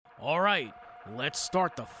All right, let's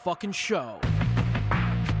start the fucking show.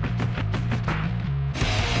 I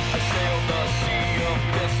sailed the sea of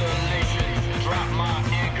desolation, dropped my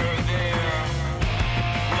anchor there.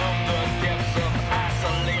 From the depths of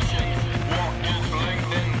isolation, walked its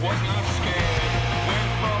length and was not scared.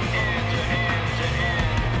 Went from end to end to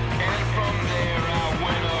end, and from there I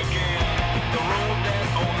went again. The road that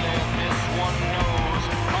only this one knows,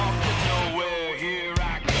 off to nowhere, here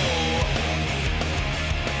I go.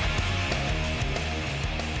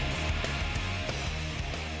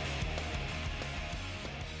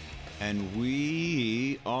 And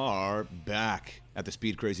we are back at the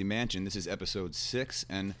Speed Crazy Mansion. This is episode 6.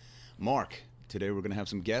 And Mark, today we're going to have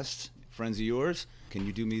some guests, friends of yours. Can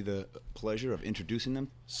you do me the pleasure of introducing them?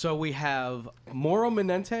 So we have Mauro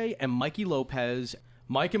Menente and Mikey Lopez.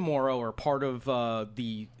 Mike and Mauro are part of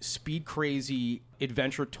the Speed Crazy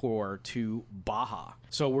Adventure Tour to Baja.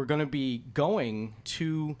 So we're going to be going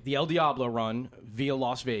to the El Diablo run via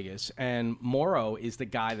Las Vegas. And Mauro is the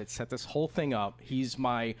guy that set this whole thing up. He's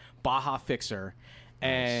my Baja fixer.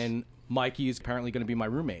 And Mikey is apparently going to be my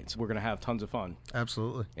roommate. So we're going to have tons of fun.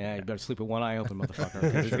 Absolutely. Yeah, you better sleep with one eye open, motherfucker.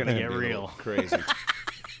 'Cause it's going to get real. Crazy.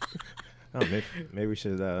 Oh, maybe we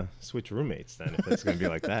should switch roommates then if it's going to be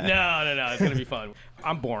like that. No. It's going to be fun.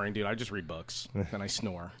 I'm boring, dude. I just read books and I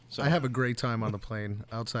snore. So I have a great time on the plane.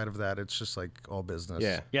 Outside of that, it's just like all business.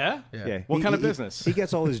 Yeah. Yeah? Yeah. What kind of business? He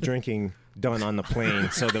gets all his drinking done on the plane,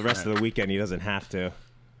 so the rest of the weekend he doesn't have to.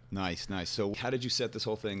 Nice. So how did you set this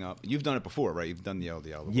whole thing up? You've done it before, right? You've done the El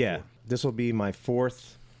Diablo Yeah, before. this will be my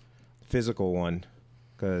 4th physical one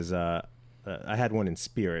because I had one in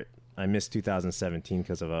spirit. I missed 2017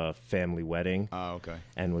 because of a family wedding. Oh, okay.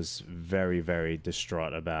 And was very, very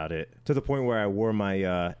distraught about it, to the point where I wore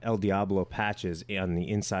my El Diablo patches on the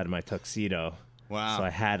inside of my tuxedo. Wow. So I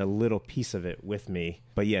had a little piece of it with me.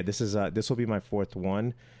 But yeah, this will be my 4th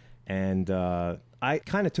one. And I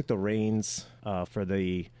kind of took the reins for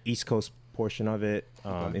the East Coast portion of it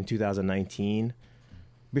in 2019.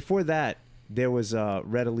 Before that, there was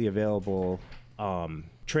readily available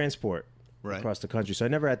transport across the country. So I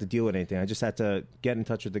never had to deal with anything. I just had to get in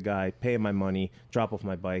touch with the guy, pay him my money, drop off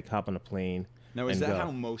my bike, hop on a plane. Now, is and that go.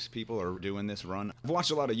 how most people are doing this run? I've watched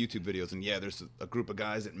a lot of YouTube videos, and yeah, there's a group of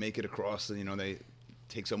guys that make it across, and, they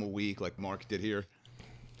take some a week, like Mark did here.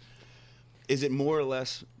 Is it more or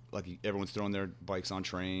less like everyone's throwing their bikes on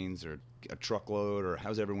trains or a truckload, or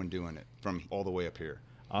how's everyone doing it from all the way up here?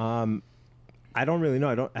 I don't really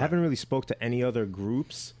know. I haven't really spoke to any other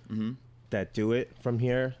groups that do it from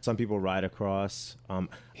here. Some people ride across.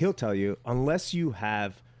 He'll tell you, unless you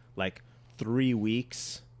have like 3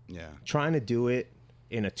 weeks, trying to do it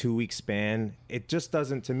in a 2-week span, it just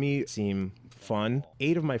doesn't, to me, seem fun.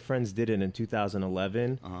 8 of my friends did it in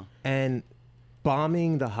 2011, and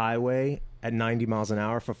bombing the highway at 90 miles an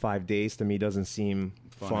hour for 5 days to me doesn't seem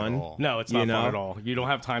fun. at all. No, it's not fun at all. You don't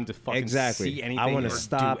have time to fucking see anything. I want to or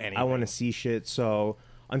stop. do anything. I want to see shit. So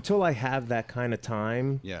until I have that kind of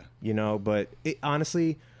time, but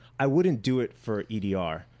honestly, I wouldn't do it for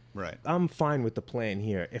EDR. Right. I'm fine with the plan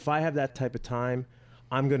here. If I have that type of time,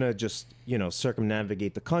 I'm going to just,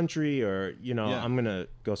 circumnavigate the country or, I'm going to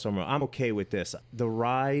go somewhere. I'm okay with this. The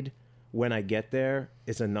ride when I get there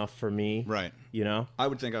is enough for me. Right. I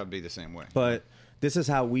would think I would be the same way. But this is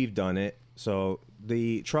how we've done it. So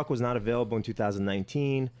the truck was not available in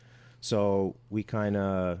 2019. So we kind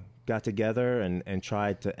of got together and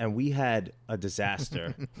tried to, and we had a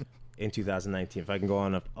disaster in 2019. If I can go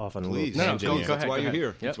off on a Please. little tangent. Go here. ahead. That's why you're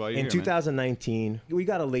here. That's why you're In here, 2019, we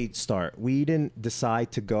got a late start. We didn't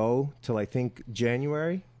decide to go till I think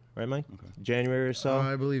January, right, Mike? Okay. January or so.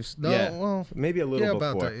 I believe so. No, Yeah. well, Maybe a little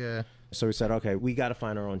before. about that, yeah. So we said, okay, we got to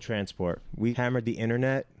find our own transport. We hammered the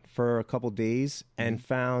internet for a couple days and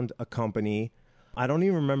found a company. I don't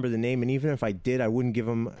even remember the name, and even if I did, I wouldn't give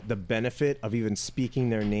them the benefit of even speaking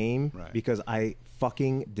their name because I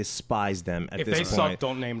fucking despise them at If this they point. suck,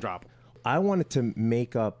 don't name drop. I wanted to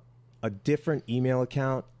make up a different email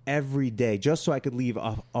account every day just so I could leave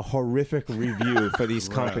a horrific review for these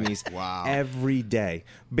companies every day.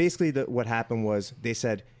 Basically, what happened was they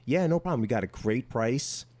said, yeah, no problem. We got a great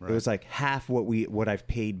price. It was like half what I've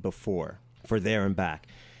paid before for there and back.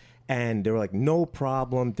 And they were like, no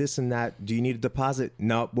problem, this and that. Do you need a deposit?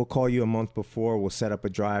 No, we'll call you a month before. We'll set up a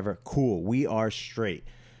driver. Cool. We are straight.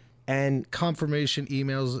 And Confirmation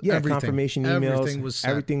emails, yeah, everything. confirmation emails. Everything was set.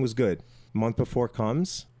 Everything was good. Month before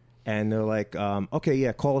comes, and they're like, okay,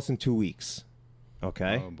 yeah, call us in 2 weeks.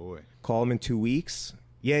 Okay. Oh, boy. Call them in 2 weeks.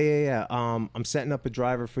 Yeah. I'm setting up a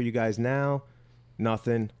driver for you guys now.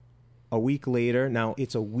 Nothing. A week later. Now,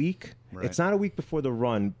 it's a week. Right. It's not a week before the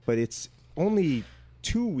run, but it's only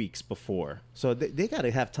 2 weeks before. So they got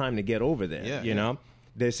to have time to get over there, Yeah, you know?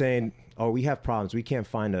 They're saying, oh, we have problems. We can't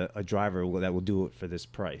find a driver that will do it for this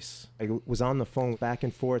price. I was on the phone back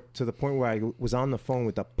and forth to the point where I was on the phone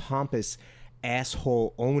with the pompous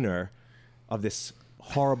asshole owner of this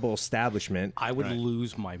horrible establishment. I would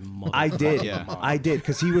lose my mind. I did. Yeah. I did,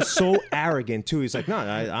 because he was so arrogant, too. He's like, no,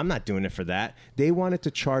 I'm not doing it for that. They wanted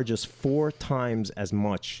to charge us 4 times as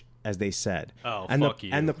much as they said. Oh, and fuck the,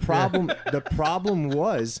 you. And the problem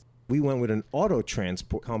was we went with an auto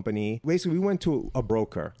transport company. Basically, we went to a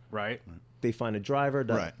broker. Right? They find a driver,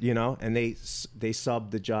 that, Right. you know, and they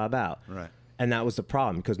sub the job out. Right. And that was the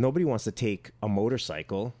problem, because nobody wants to take a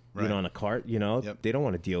motorcycle, Right. you know, on a cart, you know. Yep. They don't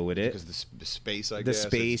want to deal with it. Because the space, I The guess,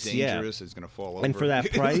 space, it's yeah. dangerous. It's going to fall over. And for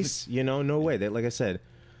that price, you know, no way. Like I said.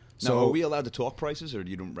 Now, are we allowed to talk prices, or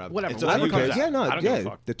do you don't rather? Whatever, It's whatever up to you comes guys. out. Yeah, no, I don't give a yeah.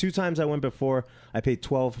 fuck. The 2 times I went before, I paid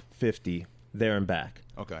 $12.50 there and back.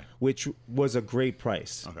 Okay. Which was a great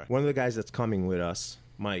price. Okay. One of the guys that's coming with us,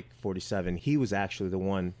 Mike 47, he was actually the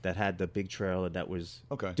one that had the big trailer that was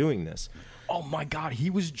Okay. doing this. Oh my God,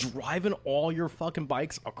 he was driving all your fucking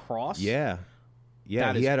bikes across? Yeah. Yeah,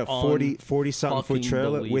 That he is had a 40 something foot un-fucking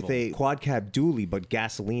trailer with a believable. quad cab dually, but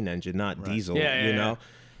gasoline engine, not diesel, Yeah, you yeah, know?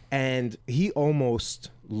 And he almost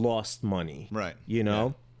lost money. Right. You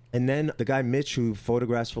know? And then the guy Mitch, who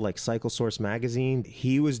photographs for like Cycle Source magazine,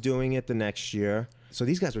 he was doing it the next year. So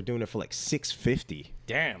these guys were doing it for like $650.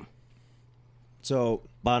 Damn. So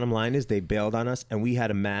bottom line is they bailed on us, and we had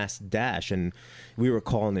a mass dash, and we were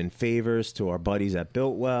calling in favors to our buddies at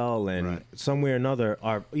Builtwell, and Right. some way or another,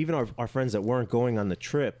 our friends that weren't going on the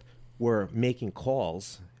trip were making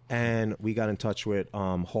calls, and we got in touch with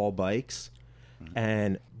Hall Bikes,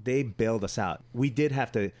 and they bailed us out. We did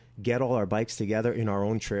have to get all our bikes together in our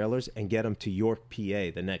own trailers and get them to York,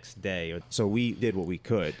 PA the next day. So we did what we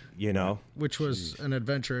could, you know? Which was an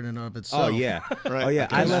adventure in and of itself. Oh, yeah. Right. Oh, yeah.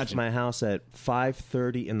 I I can left imagine. my house at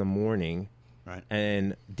 5:30 in the morning Right.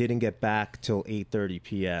 and didn't get back till 8:30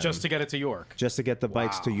 p.m. Just to get it to York. Just to get the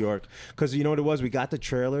bikes to York. Because you know what it was? We got the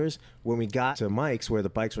trailers. When we got to Mike's, where the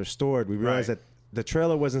bikes were stored, we realized Right. that the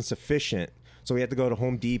trailer wasn't sufficient. So we had to go to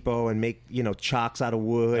Home Depot and make, you know, chocks out of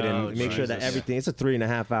wood Oh, and make sure that Jesus. everything. It's a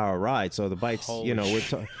 3.5 hour ride. So the bikes, Holy you know,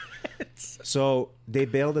 so they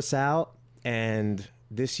bailed us out, and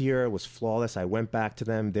this year was flawless. I went back to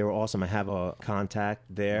them. They were awesome. I have a contact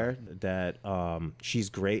there that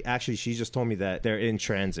she's great. Actually, she just told me that they're in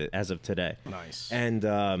transit as of today. Nice. And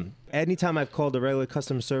anytime I've called the regular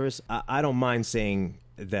customer service, I don't mind saying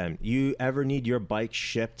them. You ever need your bike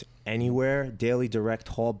shipped anywhere, Daily Direct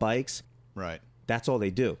Haul Bikes, Right. that's all they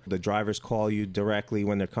do. The drivers call you directly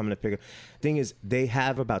when they're coming to pick up. Thing is, they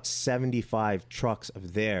have about 75 trucks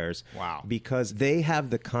of theirs. Wow. Because they have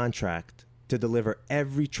the contract to deliver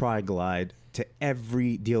every Tri-Glide to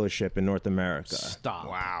every dealership in North America. Stop.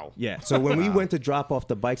 Wow. Yeah. So when we went to drop off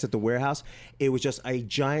the bikes at the warehouse, it was just a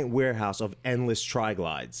giant warehouse of endless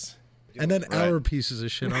Tri-Glides. And then our pieces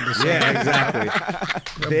of shit on the side. Yeah,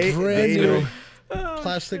 exactly. Brand new know,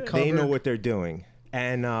 plastic cover. they know what they're doing.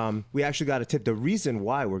 And we actually got a tip. The reason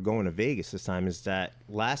why we're going to Vegas this time is that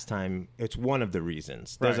last time, it's one of the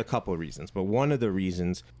reasons. There's Right. a couple of reasons, but one of the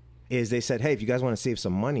reasons is they said, hey, if you guys want to save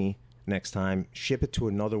some money next time, ship it to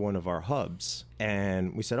another one of our hubs.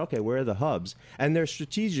 And we said, okay, where are the hubs? And they're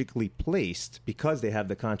strategically placed because they have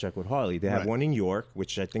the contract with Harley. They have Right. one in York,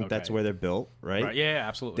 which I think that's Okay. where they're built, right? Right. Yeah,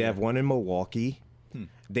 absolutely. They have one in Milwaukee.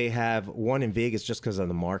 They have one in Vegas just because of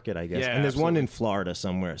the market, I guess. Yeah, and there's one absolutely. in Florida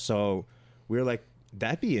somewhere. So we were like,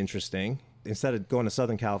 that'd be interesting. Instead of going to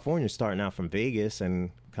Southern California, starting out from Vegas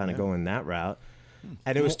and kind of going that route.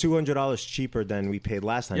 And it was $200 cheaper than we paid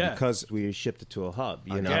last time Yeah. because we shipped it to a hub.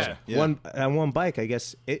 You know, gotcha. Yeah. one bike, I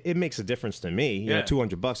guess it makes a difference to me. You know, Yeah.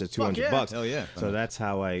 $200 is $200. Hell yeah. So that's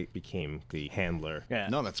how I became the handler. Yeah.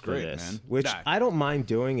 No, that's For great, this, man. which Nah. I don't mind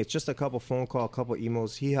doing. It's just a couple phone call, a couple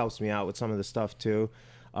emails. He helps me out with some of the stuff too.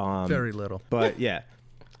 Very little. But yeah,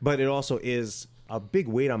 but it also is a big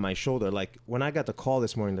weight on my shoulder. Like when I got the call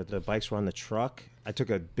this morning that the bikes were on the truck, I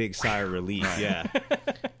took a big sigh of relief. Yeah.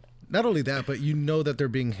 Not only that, but you know that they're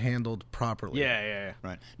being handled properly. Yeah, yeah, yeah.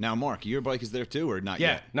 Right. Now, Mark, your bike is there too, or not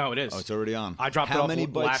Yeah, yet? no, it is. Oh, it's already on. I dropped How it off many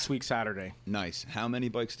bikes? last week Saturday. Nice. How many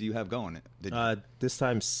bikes do you have going? Did This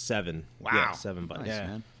time 7. Wow. Yeah, 7 bikes. Nice, Yeah.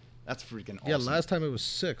 man. That's freaking awesome. Yeah, last time it was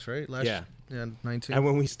 6, right? Yeah. 19. And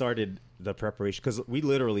when we started the preparation, because we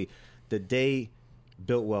literally, the day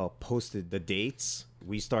Builtwell posted the dates,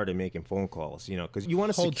 we started making phone calls, you know, because you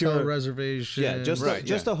want to Hotel secure reservation. Yeah, just Right,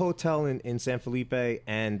 just yeah. a hotel in San Felipe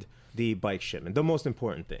and the bike shipment, the most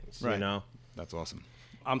important things, Right. you know. That's awesome.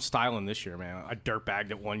 I'm styling this year, man. I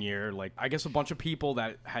dirtbagged it one year. Like, I guess a bunch of people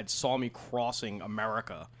that had saw me crossing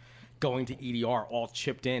America going to EDR all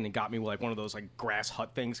chipped in and got me like one of those like grass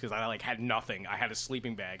hut things because I like had nothing. I had a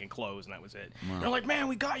sleeping bag and clothes and that was it. They're like, man,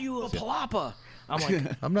 we got you a palapa. I'm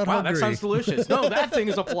like, I'm not wow, hungry. that sounds delicious. No, that thing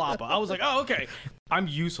is a palapa. I was like, oh, okay. I'm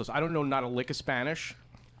useless. I don't know not a lick of Spanish.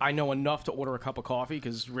 I know enough to order a cup of coffee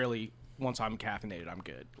because really, once I'm caffeinated, I'm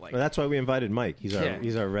good. Like, Well, that's why we invited Mike. Yeah.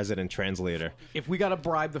 He's our resident translator. if we got to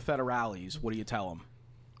bribe the federales, what do you tell them?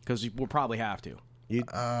 Because we'll probably have to.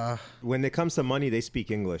 When it comes to money, they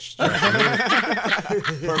speak English.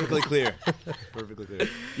 Perfectly clear. Perfectly clear.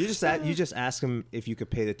 You just ask them if you could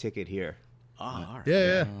pay the ticket here. Oh, all right.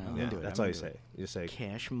 Yeah. Yeah, that's all you say. You say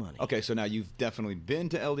Cash money. Okay, so now you've definitely been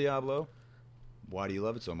to El Diablo. Why do you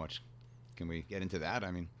love it so much? Can we get into that?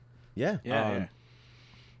 I mean, yeah. Yeah.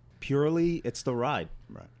 Purely, it's the ride.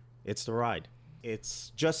 right, It's the ride.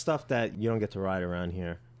 It's just stuff that you don't get to ride around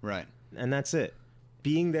here. right. And that's it.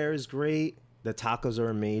 Being there is great. The tacos are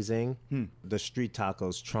amazing. The street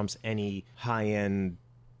tacos trumps any high-end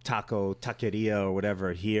taqueria or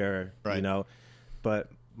whatever here, you Right. know. But Have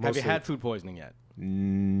you mostly- had food poisoning yet?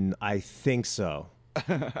 I think so.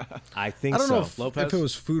 I think I don't so. know if Lopez? it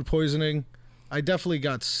was food poisoning. I definitely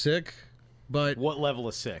got sick, but What level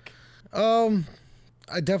of sick?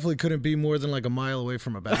 I definitely couldn't be more than like a mile away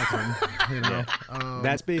from a bathroom. You know,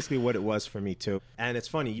 That's basically what it was for me too. And it's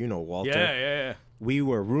funny, you know, Walter. Yeah. We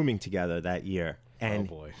were rooming together that year, and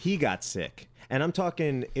boy. he got sick. And I'm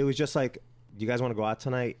talking, it was just like, do you guys want to go out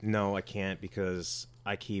tonight? No, I can't because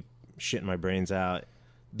I keep shitting my brains out.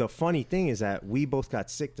 The funny thing is that we both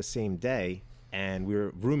got sick the same day, and we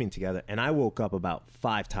were rooming together, and I woke up about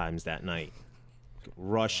 5 times that night,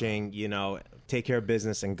 rushing, you know, take care of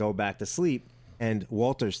business and go back to sleep. And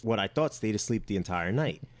Walter's, what I thought, stayed asleep the entire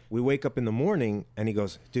night. We wake up in the morning, and he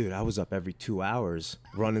goes, dude, I was up every 2 hours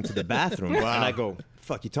running to the bathroom. And I go,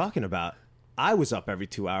 fuck you talking about? I was up every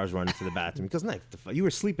 2 hours running to the bathroom. Because you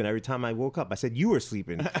were sleeping every time I woke up. I said, you were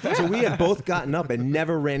sleeping. So we had both gotten up and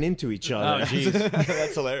never ran into each other. Oh, jeez.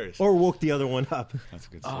 That's hilarious. Or woke the other one up. That's a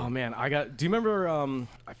good Oh story. man, do you remember?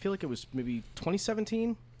 I feel like it was maybe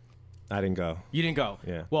 2017. I didn't go. You didn't go.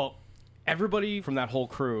 Yeah. Well, everybody from that whole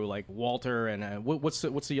crew, like Walter and what's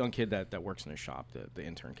the young kid that works in his shop, the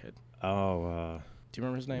intern kid. Oh, Do you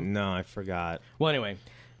remember his name? no, I forgot. Well, anyway,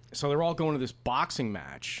 so they're all going to this boxing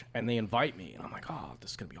match, and they invite me, and I'm like, oh,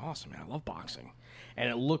 this is gonna be awesome, man. I love boxing, and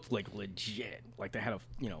it looked like legit. Like they had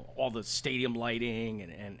all the stadium lighting,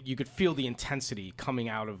 and you could feel the intensity coming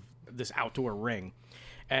out of this outdoor ring.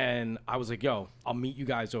 And I was like, yo, I'll meet you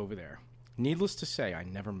guys over there. Needless to say, I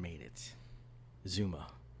never made it. Zuma.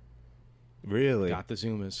 Really? Got the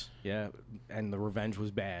Zumas. Yeah, and the revenge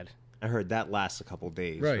was bad. I heard that lasts a couple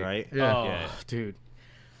days, Right. right? Yeah. Oh, dude.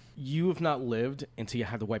 You have not lived until you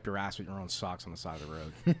had to wipe your ass with your own socks on the side of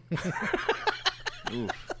the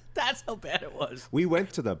road. That's how bad it was. We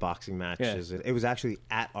went to the boxing matches. It was actually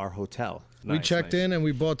at our hotel. we checked in and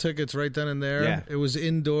we bought tickets right then and there. Yeah. It was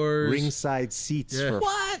indoors. Ringside seats Yeah. for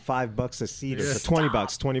What? $5 a seat or Yeah. for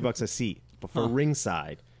 $20 a seat, but for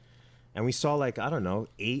ringside. And we saw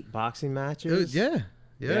 8 boxing matches. Yeah.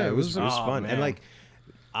 It was Oh, fun. man. And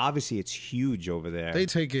obviously it's huge over there. They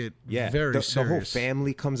take it very the serious. whole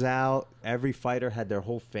family comes out. Every fighter had their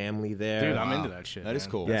whole family there. Dude, I'm into that shit. That is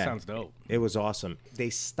man. cool. That Yeah. sounds dope. It was awesome. They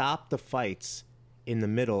stopped the fights in the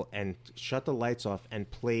middle and shut the lights off and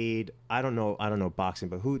played. I don't know boxing,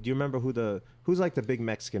 but do you remember who's like the big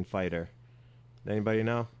Mexican fighter? Anybody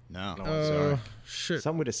know? No. Shit.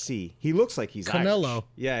 Something with a C. He looks like he's Canelo. Irish.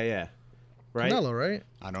 Yeah. Right? Canelo, right?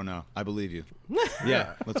 I don't know. I believe you.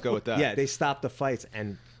 Yeah. Let's go with that. Yeah, they stopped the fights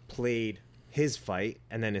and played his fight,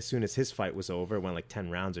 and then as soon as his fight was over, it went 10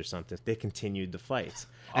 rounds or something. They continued the fights,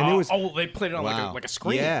 and there was they played it on Wow. like a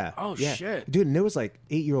screen. yeah, Oh yeah. shit. dude, and there was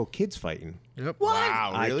 8-year-old kids fighting. Yep.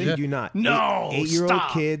 Wow, I really? kid you not. No, 8-year-old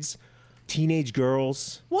stop. kids, teenage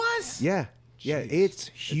girls. What? Yeah, it's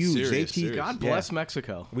huge. serious, They teach. serious. God Yeah. bless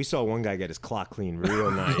Mexico. We saw one guy get his clock clean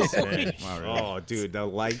real nice. Man. Wow, really? Oh, dude, the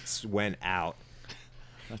lights went out.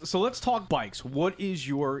 So let's talk bikes. What is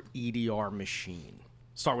your EDR machine?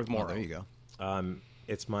 Start with Oh, Moro. there you go.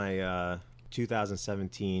 It's my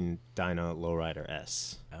 2017 Dyna Lowrider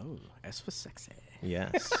S. Oh, S for sexy.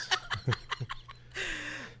 Yes.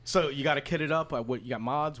 So you got to kit it up. What you got?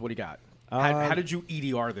 Mods? What do you got? How did you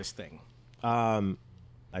EDR this thing?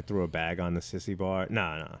 I threw a bag on the sissy bar.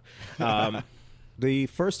 No. The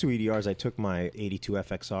first 2 EDRs, I took my 82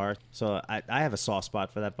 FXR. So I have a soft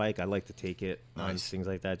spot for that bike. I like to take it on Nice. things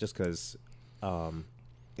like that just because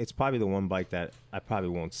it's probably the one bike that I probably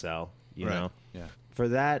won't sell, you Right. know? Yeah. For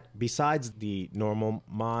that, besides the normal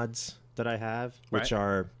mods that I have, which Right.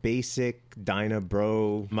 are basic Dyna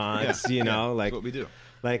Bro mods, you know, That's like what we do.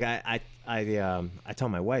 Like I I tell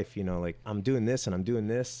my wife, you know, like I'm doing this and I'm doing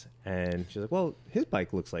this, and she's like, well, his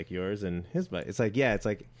bike looks like yours, and his bike. It's like, yeah, it's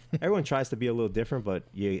like everyone tries to be a little different, but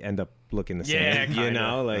you end up looking the same. Yeah, you kinda.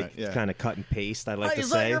 know, like Right, yeah. kind of cut and paste. I like Hey, to is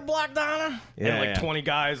say. that your Black Donna? Yeah, and like yeah. 20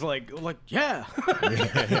 guys, like yeah.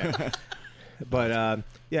 But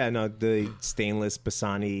yeah, no, the stainless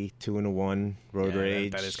Bassani 2-in-1 road Yeah,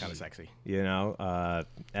 rage. that is kind of sexy. You know,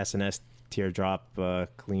 SNS teardrop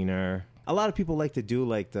cleaner. A lot of people like to do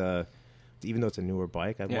like even though it's a newer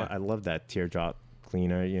bike, I love that teardrop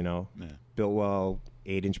cleaner. You know, Yeah. Biltwell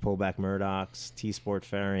 8-inch pullback Murdochs, T-Sport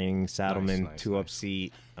fairing, Saddleman Nice, 2-up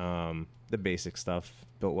seat, the basic stuff.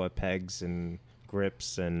 Biltwell pegs and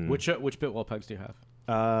grips and Which Bitwell pegs do you have?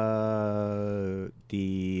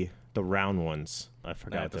 the round ones. I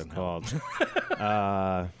forgot No, what it they're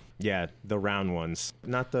called. Yeah, the round ones,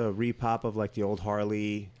 not the repop of like the old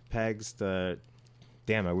Harley pegs.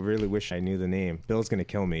 Damn, I really wish I knew the name. Bill's gonna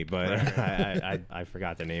kill me, but I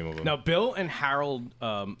forgot the name of them. Now, Bill and Harold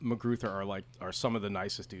McGruther are some of the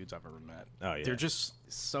nicest dudes I've ever met. Oh, yeah. They're just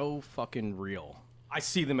so fucking real. I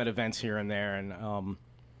see them at events here and there, and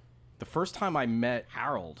the first time I met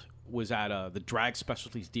Harold was at the Drag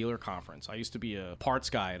Specialties Dealer Conference. I used to be a parts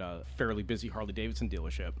guy at a fairly busy Harley-Davidson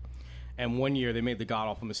dealership. And one year they made the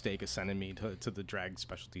god-awful mistake of sending me to the Drag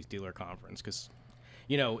Specialties Dealer Conference because,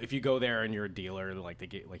 you know, if you go there and you're a dealer, like they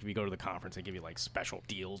get, like if you go to the conference, they give you like special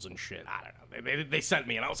deals and shit. I don't know. They sent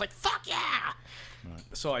me, and I was like, fuck yeah! Right.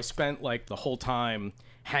 So I spent like the whole time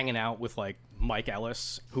hanging out with like Mike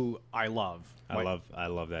Ellis, who I love. I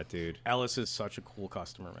love that dude. Ellis is such a cool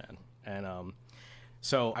customer, man. And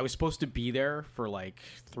so I was supposed to be there for like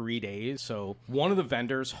 3 days. So one of the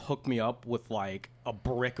vendors hooked me up with like a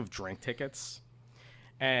brick of drink tickets,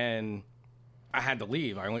 and I had to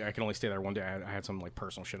leave. I can only stay there one day. I had some like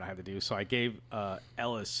personal shit I had to do. So I gave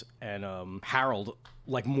Ellis and Harold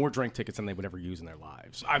like more drink tickets than they would ever use in their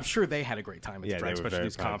lives. I'm sure they had a great time at the Drag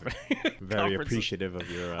Specialties Conference. Very appreciative of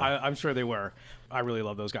your. I'm sure they were. I really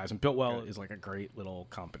love those guys. And Biltwell is like a great little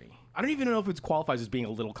company. I don't even know if it qualifies as being a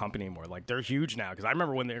little company anymore. Like they're huge now because I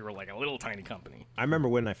remember when they were like a little tiny company. I remember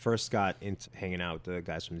when I first got into hanging out with the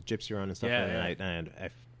guys from the Gypsy Run and stuff. Yeah, and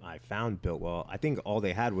I found Biltwell. I think all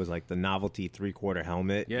they had was like the novelty 3/4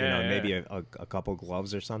 helmet. Yeah, you know, yeah. maybe a couple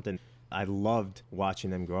gloves or something. I loved watching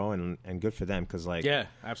them grow, and good for them because like Yeah,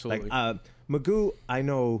 absolutely. Like Magoo, I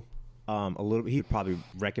know a little. He probably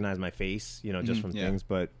recognized my face, you know, just from yeah. things.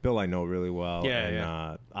 But Bill, I know really well. Yeah, and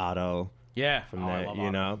yeah. Otto yeah, from I there, love you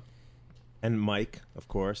Otto. know, and Mike, of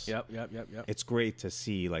course. Yep. It's great to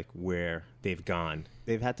see like where they've gone.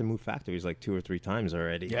 They've had to move factories like 2 or 3 times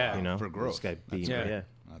already. Yeah, you know, for growth. This guy being, great. yeah.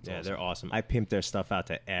 That's Yeah, awesome. they're awesome. I pimp their stuff out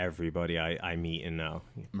to everybody I meet and know.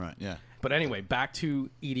 Right. Yeah. But anyway, back to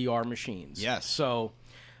EDR machines. Yes. So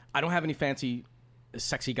I don't have any fancy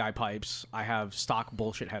sexy guy pipes. I have stock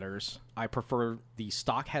bullshit headers. I prefer the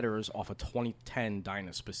stock headers off a 2010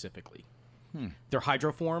 Dyna specifically. They're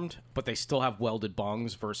hydroformed, but they still have welded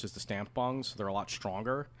bungs versus the stamped bungs. They're a lot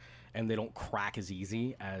stronger, and they don't crack as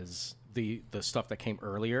easy as the stuff that came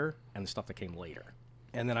earlier and the stuff that came later.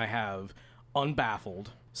 And then I have unbaffled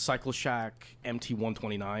CycleShack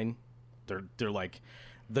MT129. They're like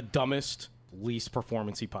the dumbest, least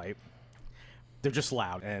performancey pipe. They're just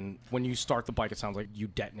loud, and when you start the bike, it sounds like you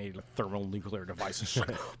detonated a thermonuclear device. It's just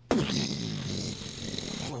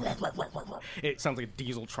it sounds like a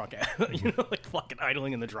diesel truck, you know, like fucking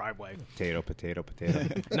idling in the driveway. Potato.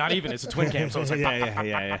 Not even. It's a twin cam, so it's like.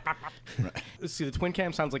 yeah. See, the twin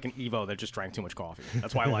cam sounds like an Evo that just drank too much coffee.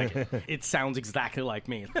 That's why I like it. It sounds exactly like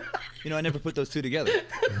me. You know, I never put those two together.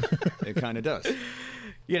 It kind of does.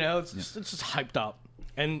 You know, it's just hyped up.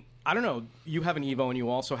 And I don't know. You have an Evo, and you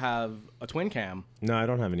also have a twin cam. No, I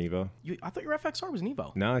don't have an Evo. I thought your FXR was an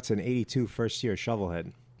Evo. No, it's an 82 first year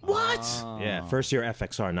shovelhead. What? Yeah, first year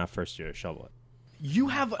FXR, not first year shovelhead. You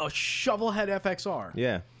have a shovelhead FXR.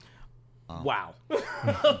 Yeah. Wow.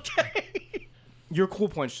 Okay. Your cool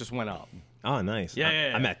points just went up. Oh, nice.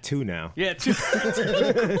 Yeah. I'm at 2 now. Yeah, two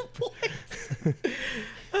cool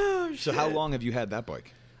points. So how long have you had that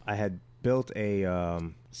bike? I had built a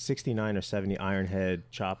 69 or 70 Ironhead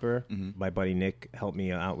chopper. My buddy Nick helped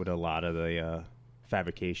me out with a lot of the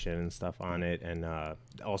fabrication and stuff on it, and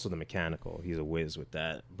also the mechanical. He's a whiz with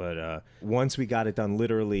that. But once we got it done,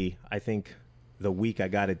 literally, I think the week I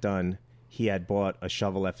got it done, he had bought a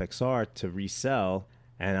Shovel FXR to resell,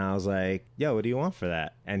 and I was like, yo, what do you want for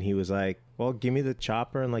that? And he was like, well, give me the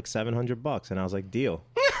chopper and like $700. And I was like, deal.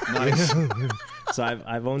 Nice. So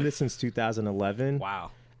I've owned it since 2011.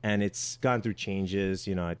 Wow. And it's gone through changes.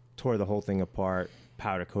 You know, I tore the whole thing apart,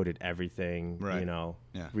 powder coated everything, Right. you know,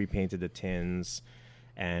 Yeah. repainted the tins.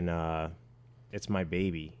 And it's my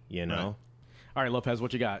baby, you know. All right, Lopez,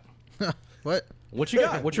 what you got? What? What you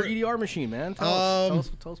got? What's your EDR machine, man? Tell us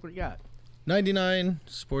what you got. 99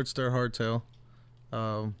 Sportster hardtail.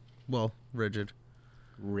 Well, rigid.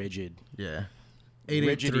 Rigid. Yeah.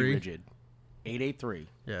 Rigid. 883. Rigid. 883.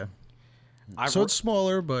 Yeah. I've So it's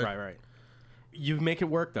smaller, but right. You make it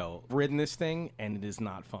work though. I've ridden this thing, and it is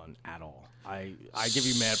not fun at all. I give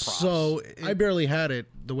you mad props. So I barely had it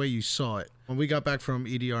the way you saw it. When we got back from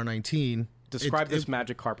EDR 19. Describe this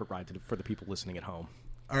magic carpet ride for the people listening at home.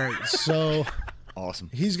 All right, so Awesome.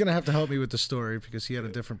 he's going to have to help me with the story because he had a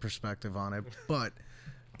different perspective on it. But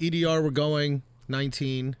EDR, we're going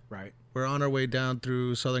 19. Right. We're on our way down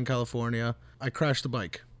through Southern California. I crashed the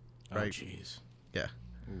bike. Oh, Right. jeez. Yeah.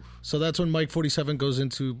 So that's when Mike 47 goes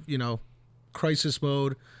into, crisis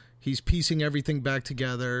mode. He's piecing everything back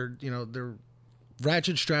together. They're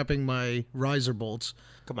ratchet strapping my riser bolts.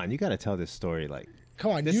 Come on, you got to tell this story. Like,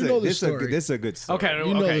 Come on, this you is know a, the this story. This is a good story. Okay.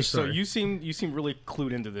 You know okay. the So story. you seem really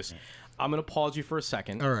clued into this. I'm gonna pause you for a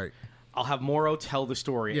second. All right. I'll have Morrow tell the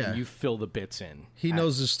story, Yeah. and you fill the bits in. He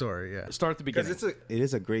knows the story, yeah. Start at the beginning. Because it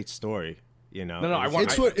is a great story, you know. No, I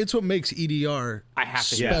It's- want- It's what makes EDR I have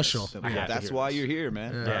to hear special. this. I have to That's hear why this. you're here,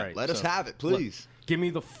 man. All right, Let us so- have it, please. Give me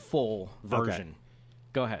the full version.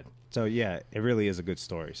 Go ahead. So yeah, it really is a good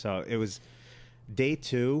story. So it was day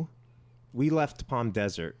 2. We left Palm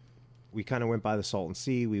Desert. We kind of went by the Salton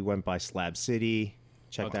Sea. We went by Slab City.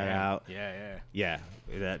 Check that out. Yeah. Yeah,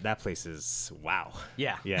 that place is wow.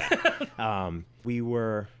 Yeah. Yeah. We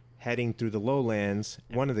were heading through the lowlands.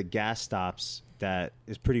 One of the gas stops that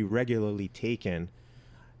is pretty regularly taken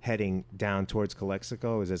heading down towards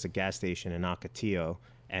Calexico is there's a gas station in Ocotillo.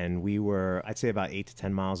 And we were, I'd say, about 8 to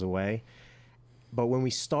 10 miles away. But when we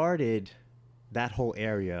started that whole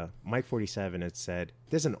area, Mike 47 had said,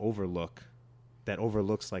 there's an overlook that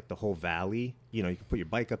overlooks like the whole valley. You can put your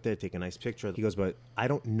bike up there, take a nice picture. He goes, but I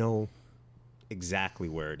don't know exactly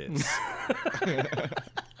where it is.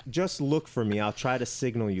 Just look for me. I'll try to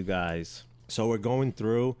signal you guys. So we're going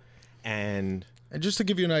through, and just to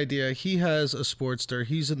give you an idea, he has a Sportster.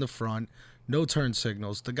 He's in the front. No turn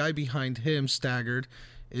signals. The guy behind him, staggered,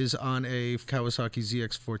 is on a Kawasaki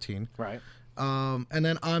ZX-14. Right. And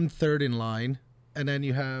then I'm third in line. And then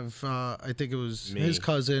you have, I think it was Me. his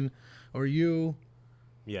cousin or you,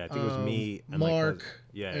 yeah, I think it was me and my Mark, cousin.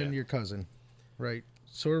 Yeah, and yeah. your cousin. Right.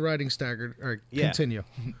 So we're riding staggered. All right, Yeah. continue.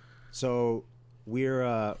 So we're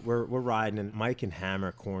riding, and Mike can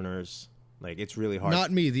hammer corners. Like, it's really hard.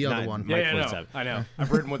 Not me, the other Not one. Mike Yeah, no. 47. I know.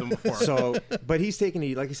 I've ridden with him before. So, but he's taking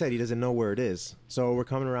it. Like I said, he doesn't know where it is. So we're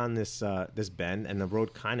coming around this bend, and the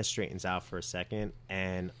road kind of straightens out for a second,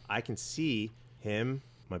 and I can see him,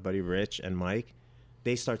 my buddy Rich, and Mike.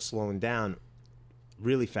 They start slowing down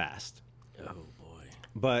really fast. Oh boy.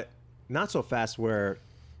 But not so fast where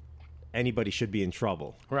anybody should be in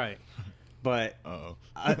trouble. Right. But Uh-oh.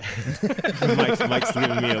 Mike's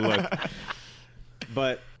giving me a look.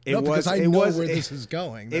 But it No, was because I it know was where it- this is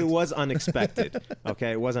going. It That's- was unexpected.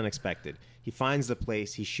 Okay, it was unexpected. He finds the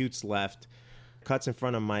place. He shoots left, cuts in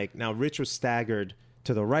front of Mike. Now Rich was staggered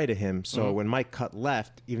to the right of him, so when Mike cut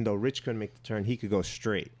left, even though Rich couldn't make the turn, he could go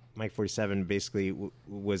straight. Mike 47 basically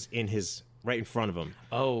was right in front of him.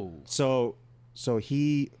 Oh. So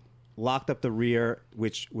he locked up the rear,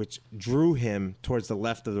 which drew him towards the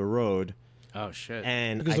left of the road. Oh shit.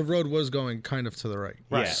 And because the road was going kind of to the right.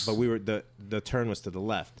 yeah, but we were the turn was to the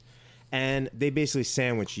left, and they basically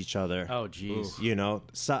sandwiched each other. Oh jeez.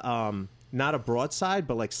 Not a broadside,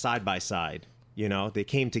 but like side by side. They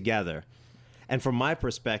came together, and from my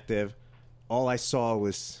perspective, all I saw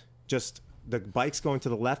was just the bikes going to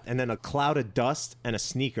the left, and then a cloud of dust and a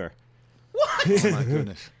sneaker. Oh, my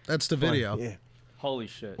goodness. That's the video. Yeah, Holy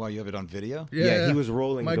shit. Wow, you have it on video? Yeah, he was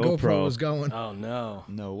rolling My GoPro. GoPro was going. Oh no.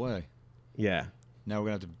 No way. yeah. Now we're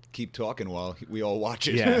going to have to keep talking while we all watch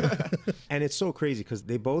it. Yeah. And it's so crazy because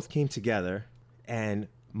they both came together, and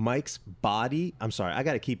Mike's body, I'm sorry, I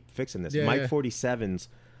got to keep fixing this. Yeah, Mike yeah. 47's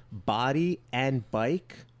body and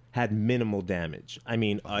bike had minimal damage. I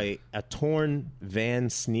mean, a torn van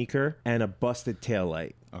sneaker and a busted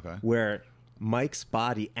taillight. Okay. Where Mike's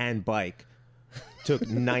body and bike took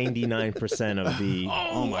 99% of the...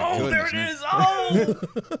 Oh, my goodness. There it man. is. Oh.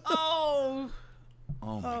 Oh.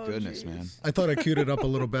 Oh, my goodness, man. I thought I queued it up a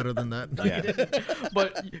little better than that. Yeah.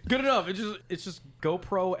 But good enough. It's just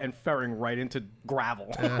GoPro and ferring right into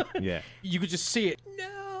gravel. Yeah. You could just see it.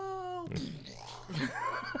 No.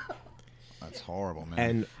 That's horrible, man.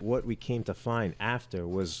 And what we came to find after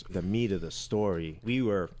was the meat of the story. We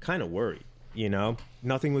were kind of worried,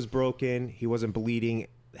 Nothing was broken. He wasn't bleeding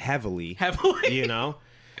heavily. Heavily?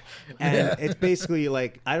 And it's basically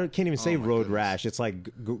like can't even say road rash. It's like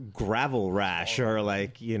gravel rash or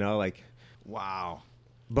like Wow.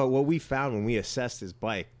 But what we found when we assessed his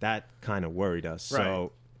bike, that kind of worried us. Right.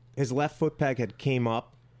 So his left foot peg had came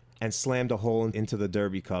up and slammed a hole into the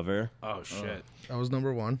derby cover. Oh shit. That was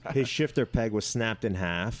number one. His shifter peg was snapped in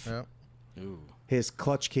half. Yeah. Ooh. His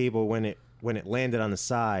clutch cable, when it landed on the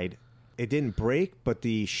side, it didn't break, but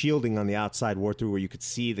the shielding on the outside wore through where you could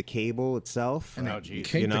see the cable itself. Oh jeez.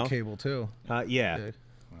 Kinked the cable too. Yeah. Did.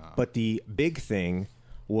 But the big thing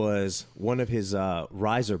was one of his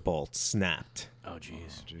riser bolts snapped. Oh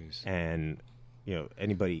jeez. Jeez. And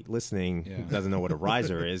anybody listening who doesn't know what a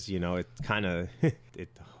riser is, it kind of it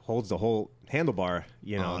holds the whole handlebar,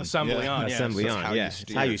 Assembly on. Yeah. assembly So it's on. how you Yeah, steer.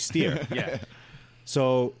 it's how you steer. Yeah.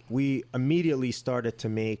 So we immediately started to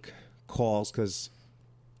make calls because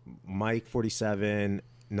Mike 47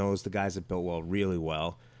 knows the guys at Biltwell really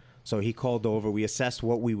well. So he called over. We assessed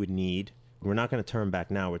what we would need. We're not going to turn back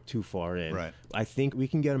now. We're too far in. Right. I think we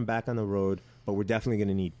can get him back on the road, but we're definitely going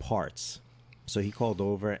to need parts. So he called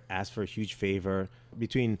over, asked for a huge favor.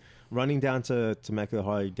 Between running down to Temecula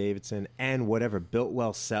Harley-Davidson and whatever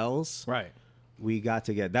Biltwell sells, Right. we got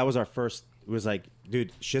to get. That was our first. It was like,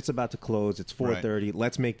 dude, shit's about to close. It's 4:30.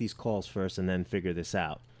 Let's make these calls first and then figure this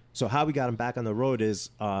out. So how we got him back on the road is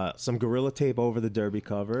some Gorilla Tape over the derby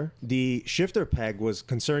cover. The shifter peg was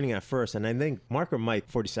concerning at first, and I think Mark or Mike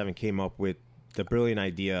 47 came up with the brilliant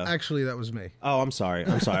idea. Actually, that was me. Oh, I'm sorry.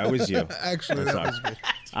 It was you. Actually, I'm that sorry. was me.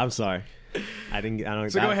 I'm sorry. I don't.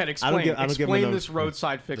 So go ahead. Explain. I don't give him Explain the- this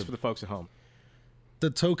roadside fix for the folks at home. The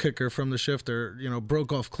toe kicker from the shifter,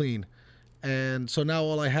 broke off clean. And so now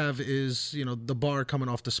all I have is, the bar coming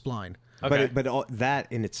off the spline. Okay. But all,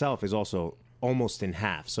 that in itself is also almost in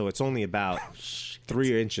half, so it's only about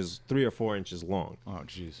 3 or 4 inches long. Oh,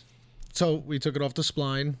 jeez. So we took it off the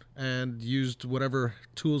spline and used whatever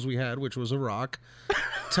tools we had, which was a rock,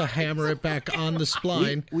 to hammer it back on the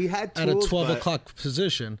spline We had at a tools, 12 but- o'clock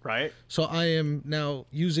position. Right. So I am now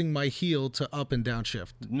using my heel to up and down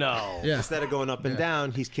shift. No. Yeah. Instead of going up and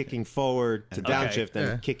down, he's kicking forward to downshift and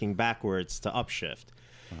Yeah. kicking backwards to upshift.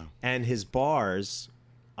 And his bars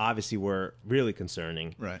obviously were really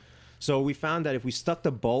concerning. Right. So we found that if we stuck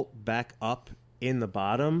the bolt back up in the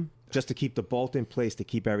bottom, just to keep the bolt in place to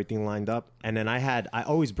keep everything lined up, and then I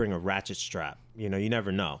always bring a ratchet strap. You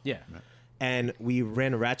never know. Yeah. And we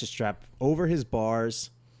ran a ratchet strap over his bars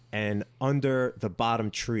and under the bottom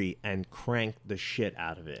tree and cranked the shit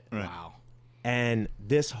out of it. Right. Wow. And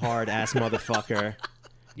this hard ass motherfucker,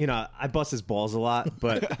 I bust his balls a lot,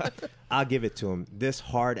 but I'll give it to him. This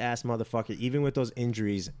hard ass motherfucker, even with those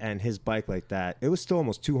injuries and his bike like that, it was still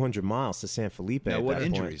almost 200 miles to San Felipe. Now, at what that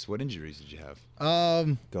point. injuries? What injuries did you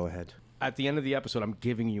have? Go ahead. At the end of the episode, I'm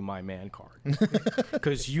giving you my man card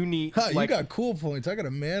because you need Huh, like you got cool points. I got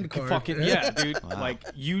a man card. fucking yeah, dude. Like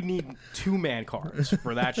you need 2 man cards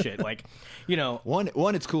for that shit. Like, One,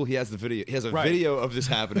 it's cool. He has the video. He has a Right. video of this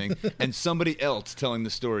happening, and somebody else telling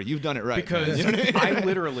the story. You've done it right, man. because You know what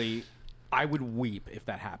I mean? I would weep if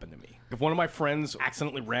that happened to me. If one of my friends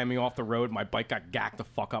accidentally ran me off the road, my bike got gacked the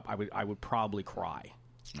fuck up, I would probably cry.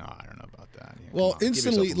 No, I don't know about that. Yeah, Well, come on, give yourself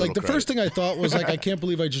instantly, a like little the first credit. thing I thought was like, I can't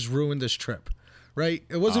believe I just ruined this trip. Right?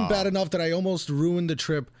 It wasn't bad enough that I almost ruined the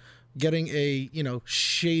trip getting a,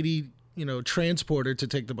 shady, transporter to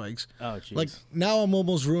take the bikes. Oh, jeez. Like now I'm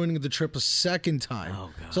almost ruining the trip a second time.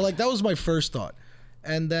 Oh, God. So like that was my first thought.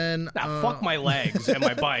 And then Nah, fuck my legs and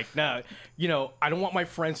my bike. No, I don't want my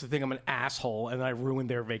friends to think I'm an asshole and I ruined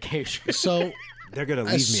their vacation. so They're gonna leave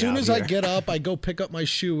me as soon out as here. I get up, I go pick up my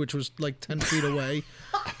shoe, which was like 10 feet away.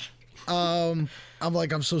 I'm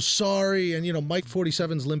like, I'm so sorry. And, Mike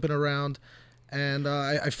 47's limping around. And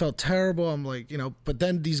I felt terrible. I'm like, but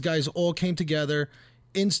then these guys all came together.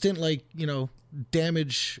 Instant, like,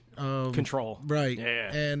 damage. Control. Right.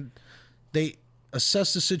 Yeah. And they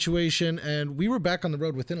assessed the situation. And we were back on the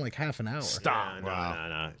road within like half an hour. Stop.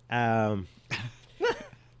 No.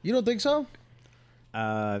 You don't think so?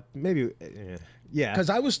 Maybe. Yeah. Because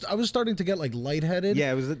I was starting to get like lightheaded.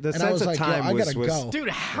 Yeah, it was the and I sense was of like, time I was- gotta was- go. Dude,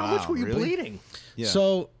 how Wow, much were you really? bleeding? Yeah.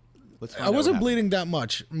 So Let's find I out wasn't what happened. bleeding that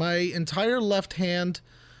much. My entire left hand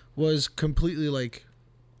was completely like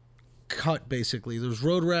cut, basically. There was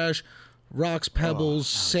road rash, rocks, pebbles,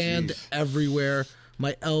 sand jeez. everywhere.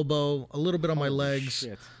 My elbow, a little bit on my legs.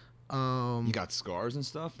 Shit. You got scars and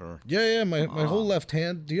stuff, or Yeah, my whole left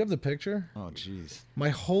hand. Do you have the picture? oh, jeez. My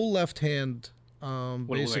whole left hand, What,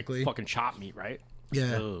 basically. like fucking chop meat, right?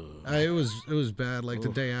 Yeah, it was bad. Like the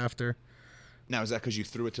day after. Now, is that because you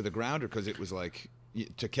threw it to the ground, or because it was like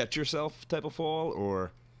to catch yourself type of fall,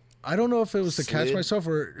 or I don't know if it was to catch Slid? myself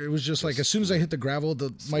or it was just like as soon as I hit the gravel, my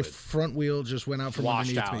Slid. front wheel just went out from Washed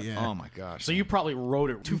underneath out. me. Yeah. Oh my gosh. So you probably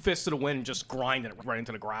rode it 2 fists to the wind and just grinded it right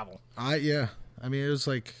into the gravel. Yeah. I mean, it was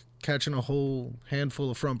like catching a whole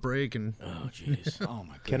handful of front brake and Oh, jeez. Oh my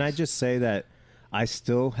goodness. Can I just say that I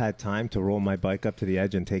still had time to roll my bike up to the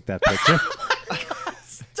edge and take that picture?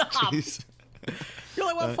 Stop. Jeez. You're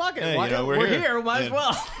like, well, fuck it. hey, Why- you know, we're we're here. here. Might as Yeah.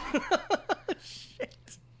 well.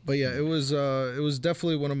 But yeah, it was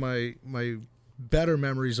definitely one of my better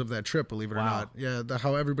memories of that trip, believe it or Wow. not. Yeah,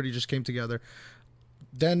 how everybody just came together.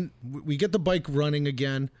 Then we get the bike running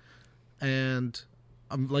again, and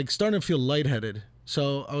I'm like starting to feel lightheaded.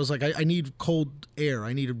 So I was like, I need cold air,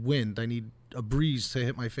 I need wind, I need a breeze to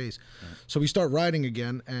hit my face. Right. So we start riding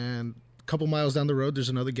again, and a couple miles down the road, there's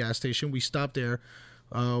another gas station. We stopped there.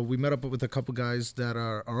 We met up with a couple guys that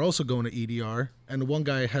are also going to EDR, and the one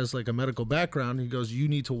guy has like a medical background. He goes, "You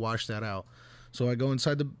need to wash that out." So I go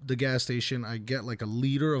inside the gas station. I get like a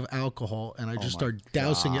liter of alcohol, and I just start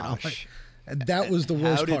dousing it. gosh. And that was the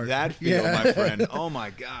worst How did part. that feel, my friend? Oh my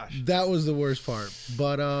gosh. That was the worst part.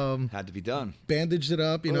 But Had to be done. bandaged it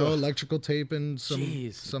up, you know, Ugh. electrical tape and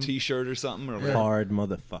Jeez. some T-shirt or something or whatever. Hard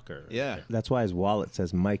motherfucker. Yeah. That's why his wallet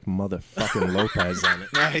says Mike motherfucking Lopez on it.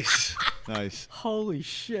 Nice. Nice. Holy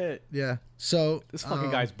shit. yeah. So This fucking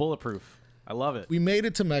guy's bulletproof. I love it. we made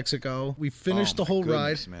it to Mexico. We finished the Oh, my whole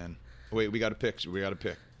goodness, ride. man. Wait, we got a picture. We got a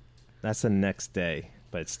pic. That's the next day,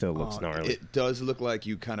 but it still looks gnarly. It does look like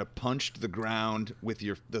you kind of punched the ground with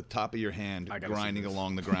the top of your hand, I gotta see grinding this.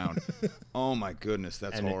 along the ground. Oh my goodness,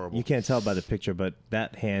 that's And horrible. you can't tell by the picture, but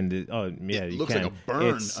that hand is. Oh, yeah, it you looks can. like a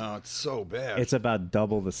burn. It's, It's so bad. it's about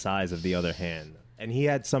double the size of the other hand. And he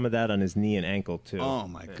had some of that on his knee and ankle, too. oh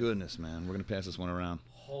my goodness, man. We're gonna pass this one around.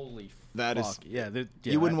 Holy That is- fuck. Yeah,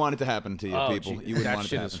 You wouldn't want it to happen to you, Oh, people. gee, You wouldn't that want it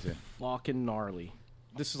shit to is happen to you. fucking gnarly.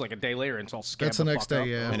 This is like a day later and it's all scabbed That's the next fuck up.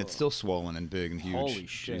 day, yeah. And it's still swollen and big and huge. Holy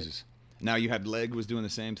shit. Jesus. Now you had leg was doing the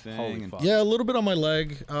same thing. Holy and fuck. Yeah, a little bit on my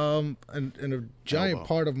leg, and a giant Elbow.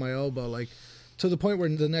 part of my elbow, like to the point where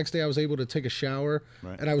the next day I was able to take a shower,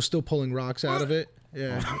 Right. and I was still pulling rocks out of it.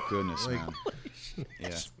 Yeah, Oh my goodness, man.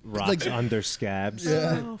 Yeah. Rocks under scabs.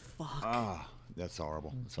 yeah. Oh, fuck. Ah, that's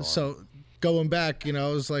horrible. That's horrible. So going back, you know,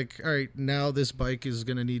 I was like, all right, now this bike is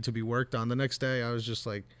gonna need to be worked on. The next day, I was just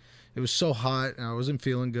like, it was so hot and I wasn't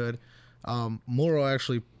feeling good. Moro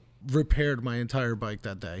actually repaired my entire bike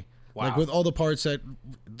that day. Wow. Like with all the parts that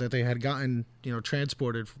they had gotten, you know,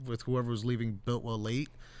 transported with whoever was leaving Biltwell late.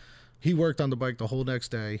 He worked on the bike the whole next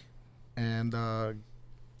day, and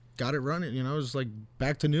got it running. You know, it was like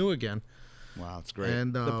back to new again. Wow, that's great.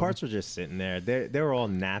 And The parts were just sitting there. They were all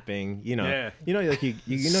napping. You know, Yeah. like you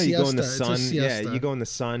go in the Siesta. It's a sun. Yeah, siesta. you go in the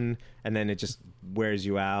sun, and then it just wears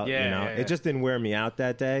you out. Yeah, you know, yeah, yeah. it just didn't wear me out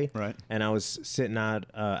that day. Right. And I was sitting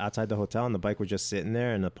outside the hotel, and the bike was just sitting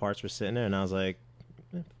there, and the parts were sitting there, and I was like,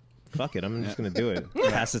 "Fuck it, I'm just gonna do it.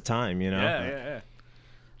 Pass the time." You know. Yeah, yeah, yeah.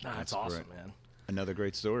 Nah, that's awesome, great. man. Another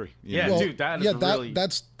great story. You Yeah, know? dude, that is really...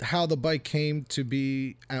 that's how the bike came to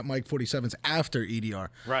be at Mike 47's after EDR.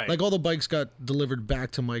 Right. Like all the bikes got delivered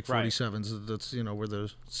back to Mike Right. 47's. That's, you know, where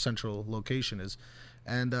the central location is.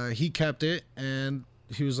 And he kept it, and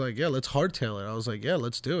he was like, yeah, let's hardtail it. I was like, yeah,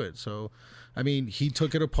 let's do it. So, I mean, he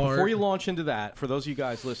took it apart. Before you launch into that, for those of you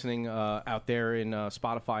guys listening out there in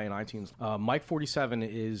Spotify and iTunes, Mike 47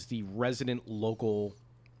 is the resident local,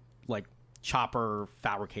 like, chopper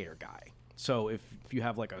fabricator guy. So if you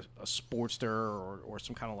have like a Sportster or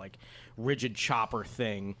some kind of like rigid chopper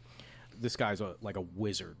thing, this guy's like a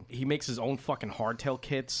wizard. He makes his own fucking hardtail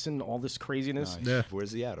kits and all this craziness. Nice. Yeah.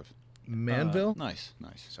 Where's he out of? Manville? Nice,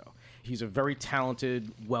 nice. So he's a very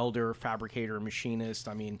talented welder, fabricator, machinist.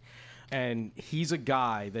 I mean, and he's a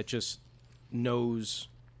guy that just knows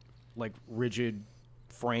like rigid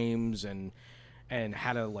frames and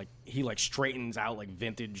how to like he like straightens out like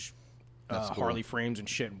vintage cool. Harley frames and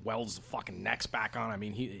shit, and welds the fucking necks back on. I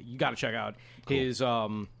mean, you got to check out his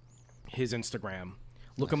Instagram.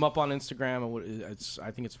 Look him up on Instagram.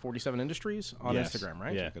 I think it's 47 Industries on Yes. Instagram,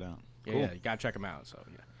 right? Yeah. Check it out. Yeah, yeah, you got to check him out. So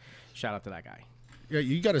yeah, shout out to that guy. Yeah,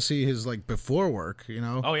 you got to see his like before work, you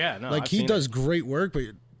know? Oh, yeah, no, like I've he seen does it. great work, but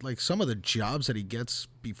like some of the jobs that he gets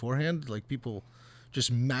beforehand, like people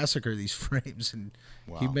just massacre these frames, and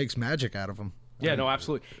he Wow. makes magic out of them. Yeah, no,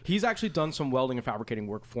 absolutely. He's actually done some welding and fabricating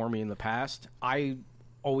work for me in the past. I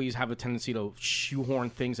always have a tendency to shoehorn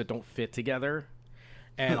things that don't fit together,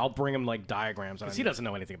 and I'll bring him like diagrams. He doesn't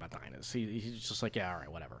know anything about dynas. He's just like, yeah, all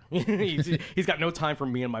right, whatever. He's got no time for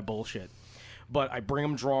me and my bullshit. But I bring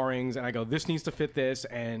them drawings, and I go, this needs to fit this,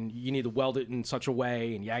 and you need to weld it in such a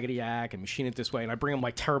way, and yakety yak, and machine it this way. And I bring him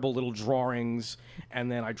like terrible little drawings, and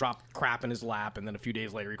then I drop crap in his lap, and then a few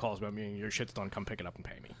days later he calls me, your shit's done, come pick it up and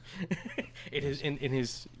pay me. It is in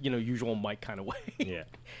his usual Mike kind of way. Yeah.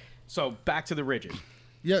 So back to the Rigid.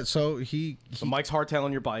 Yeah, so he So Mike's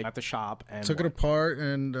hardtailing your bike at the shop, and took it apart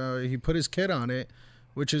and he put his kit on it,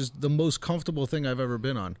 which is the most comfortable thing I've ever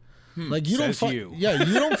been on. Like you Says don't you. Yeah,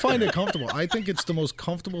 you don't find it comfortable. I think it's the most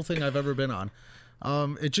comfortable thing I've ever been on.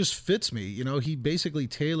 It just fits me. He basically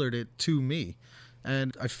tailored it to me,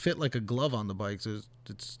 and I fit like a glove on the bike. So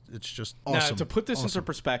it's just awesome. Now, to put this into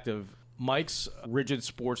perspective, Mike's Rigid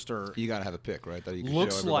Sportster You gotta have a pick, right? That you can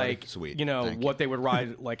looks show everybody. like Sweet. what Thank they would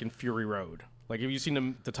ride like in Fury Road. Like, have you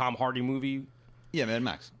seen the Tom Hardy movie? you. Yeah, Mad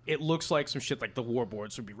Max. It looks like some shit like the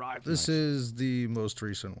Warboards would be riding. This is the most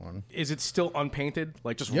recent one. Is it still unpainted,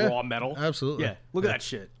 like just Yeah, raw metal? absolutely. Yeah, look at that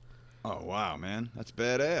shit. Oh wow, man, that's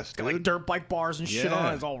badass, Got dude. like dirt bike bars and shit Yeah.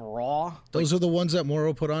 on it. It's all raw. Those are the ones that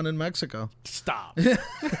Moro put on in Mexico. Stop.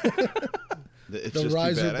 It's the just too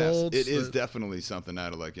riser badass. bolts, It is the- definitely something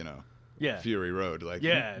out of Yeah. Fury Road. Like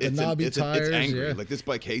Yeah. The it's knobby it's tires, angry. yeah. Like this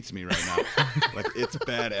bike hates me right now. Like it's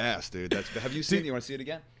badass, dude. Have you seen it? You want to see it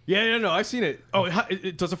again? Yeah, no, I've seen it. Oh,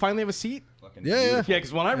 does it finally have a seat? Fucking Yeah, yeah. Yeah,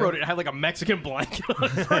 because when I rode it, it had like a Mexican blanket on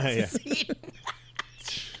the front seat.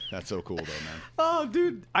 That's so cool, though, man. Oh,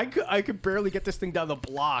 dude, I could barely get this thing down the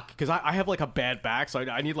block because I have like a bad back, so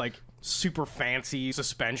I need like super fancy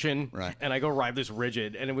suspension. Right. And I go ride this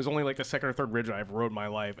Rigid, and it was only like the second or third Rigid I've rode in my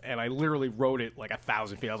life, and I literally rode it like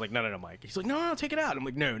 1,000 feet. I was like, no, Mike. He's like, no, take it out. I'm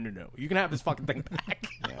like, no, you can have this fucking thing back.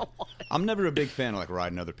 I'm never a big fan of like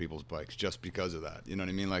riding other people's bikes just because of that. You know what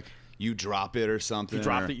I mean? Like you drop it or something. If you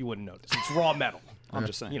dropped or- it, you wouldn't notice. It's raw metal. I'm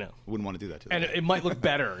just saying. You know. I wouldn't want to do that to And them. it might look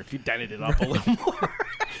better if you dented it up a little more.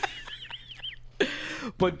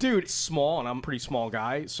 But dude, it's small, and I'm a pretty small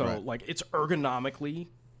guy, so Right. like it's ergonomically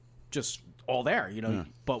just all there,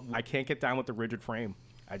 But I can't get down with the Rigid frame.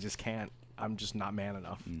 I just can't. I'm just not man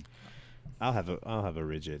enough. I'll have a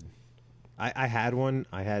Rigid. I had one.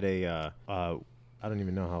 I had a I don't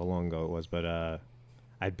even know how long ago it was, but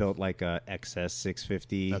I built like a XS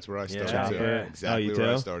 650. That's where I started. Yeah. too. Yeah. Exactly you where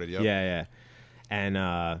I too? started. Yep. Yeah. And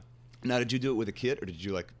Now, did you do it with a kit or did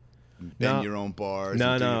you like bend No. your own bars?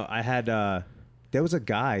 no, and do no, I had there was a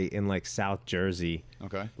guy in like South Jersey.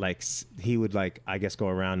 Okay. Like he would like I guess go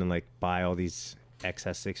around and like buy all these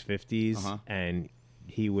XS 650s Uh-huh. and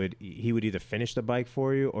he would either finish the bike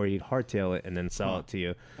for you or he'd hardtail it and then sell it to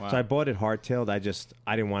you. Wow. So I bought it hardtailed.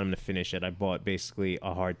 I didn't want him to finish it. I bought basically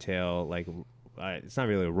a hardtail like it's not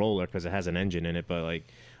really a roller because it has an engine in it, but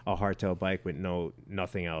like a hardtail bike with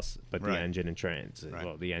nothing else but Right. the engine and trans. Right.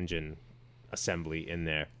 Well, the engine assembly in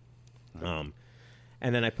there.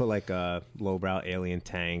 And then I put like a lowbrow alien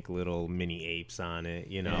tank, little mini apes on it,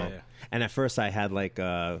 you know. Yeah. And at first I had like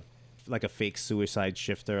a fake suicide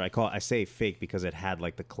shifter. I say fake because it had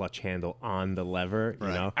like the clutch handle on the lever, you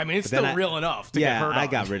Right. know. I mean, it's But then still real enough to get hurt I on.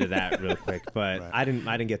 got rid of that real quick, but Right. I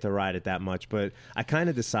didn't get to ride it that much. But I kind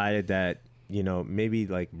of decided that maybe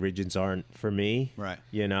like Rigids aren't for me, Right.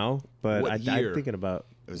 You know. But What year? I'm thinking about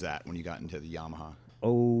Was that when you got into the Yamaha?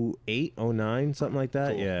 08, 09, something like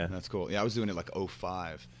that. Cool. Yeah. That's cool. Yeah, I was doing it like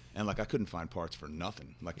 05, and like I couldn't find parts for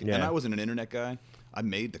nothing. Like, Yeah. and I wasn't an internet guy. I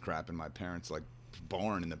made the crap in my parents' like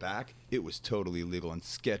barn in the back. It was totally illegal and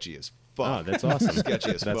sketchy as fuck. Oh, that's awesome. Sketchy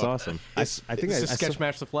as That's fuck. awesome. It's- I think This I is sketch saw-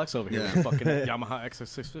 match the flex over here. Yeah. With fucking Yamaha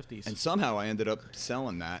XS650s. And somehow I ended up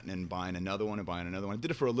selling that and then buying another one and buying another one. I did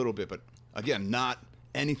it for a little bit, but again, not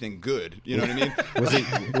anything good. You know what I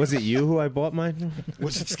mean? Was it you who I bought mine?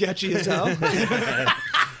 Was it sketchy as hell?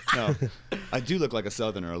 No, I do look like a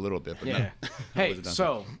southerner a little bit, but Yeah. no. Hey, Wasn't done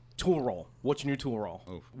so tool roll. What's your new tool roll?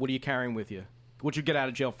 Oof. What are you carrying with you? What'd you get out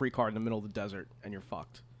of jail free card in the middle of the desert and you're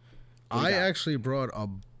fucked? I actually brought a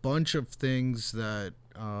bunch of things that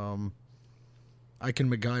I can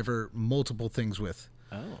MacGyver multiple things with.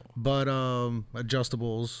 Oh. But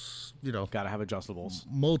adjustables, Gotta have adjustables.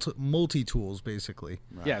 multi tools basically.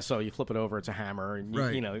 Yeah, so you flip it over, it's a hammer, and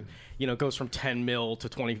Right. it goes from 10 mil to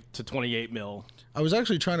 20 to 28 mil. I was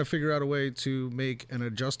actually trying to figure out a way to make an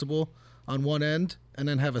adjustable on one end and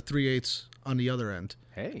then have a 3/8 on the other end.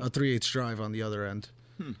 Hey. A 3/8 drive on the other end,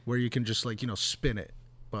 where you can just spin it.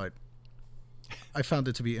 But I found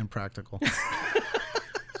it to be impractical.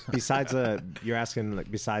 Besides you're asking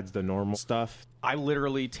like besides the normal stuff. I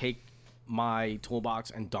literally take my toolbox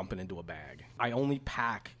and dump it into a bag. I only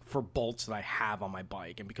pack for bolts that I have on my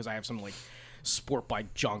bike, and because I have some like sport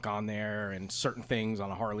bike junk on there and certain things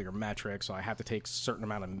on a Harley or metric, so I have to take a certain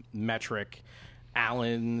amount of metric.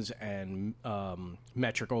 Allens and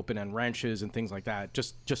metric open end wrenches and things like that,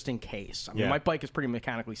 just in case. I mean, Yeah. my bike is pretty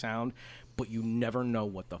mechanically sound, but you never know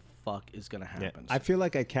what the fuck is going to Yeah. happen. I feel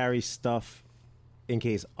like I carry stuff in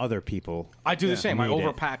case other people. I do the same. I need it,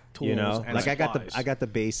 overpack tools. You know, and like supplies. I got the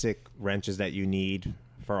basic wrenches that you need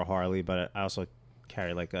for a Harley, but I also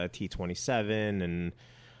carry like a T27 and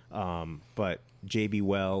but JB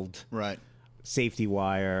Weld, Right. safety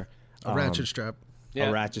wire, A ratchet strap. Yeah,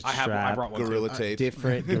 a ratchet I strap, brought one too. Gorilla tape.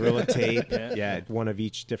 different Gorilla tape, Yeah. one of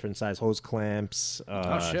each different size hose clamps.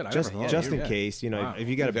 Oh, shit, I Just never thought just of in that. case, you know, Wow. if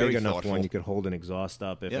you got a Very big enough thoughtful. one, you could hold an exhaust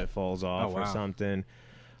up if Yeah. it falls off or wow. something.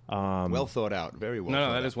 Well thought out. Very well. No,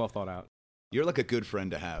 thought that out. is well thought out. You're like a good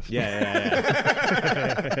friend to have.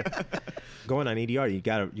 Yeah. Going on EDR, you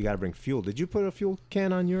gotta bring fuel. Did you put a fuel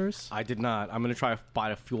can on yours? I did not. I'm going to try to buy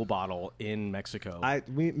a fuel bottle in Mexico.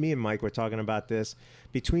 Me and Mike were talking about this.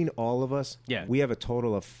 Between all of us, Yeah. we have a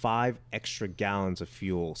total of 5 extra gallons of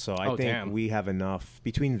fuel. So I Oh, think damn. we have enough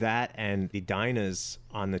between that and the Dynas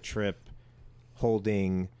on the trip,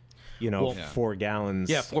 holding, Well, 4 gallons.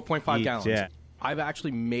 Yeah, 4.5 each. gallons. Yeah. I've actually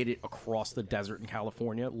made it across the desert in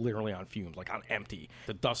California, literally on fumes, like on empty.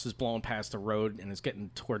 The dust is blowing past the road, and it's getting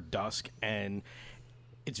toward dusk, and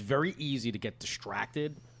it's very easy to get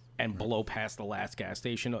distracted and blow past the last gas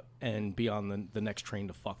station and be on the next train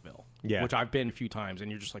to Fuckville. Yeah. Which I've been a few times, and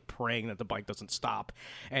you're just like praying that the bike doesn't stop,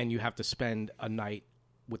 and you have to spend a night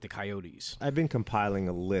with the coyotes. I've been compiling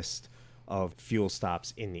a list of fuel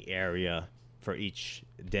stops in the area for each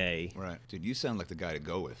day. Right. Dude, you sound like the guy to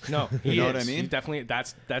go with. No, he You know is. what I mean? He definitely.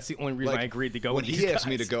 That's the only reason I agreed to go. When with he these asked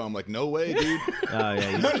me to guys. go, I'm like, no way, dude. Oh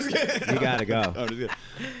yeah, you gotta go.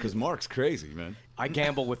 Because Mark's crazy, man. I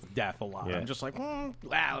gamble with death a lot. Yeah. I'm just like,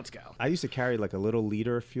 let's go. I used to carry like a little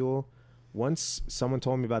liter of fuel. Once someone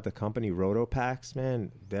told me about the company Rotopacks,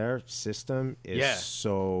 man, their system is Yeah.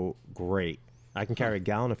 so great. I can carry a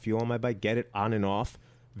gallon of fuel on my bike, get it on and off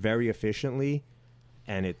very efficiently,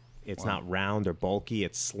 and it's not round or bulky.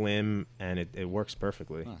 It's slim, and it works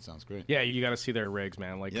perfectly. Oh, that sounds great. Yeah, you got to see their rigs,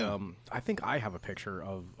 man. Like, Yeah. I think I have a picture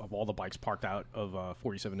of all the bikes parked out of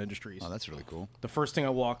 47 Industries. Oh, that's really cool. The first thing I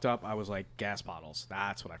walked up, I was like, gas bottles.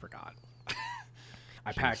 That's what I forgot.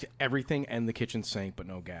 I packed everything and the kitchen sink, but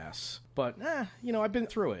no gas. But, I've been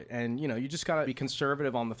through it. And, you just got to be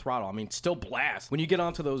conservative on the throttle. I mean, still blast. When you get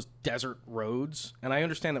onto those desert roads, and I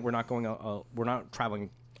understand that we're not traveling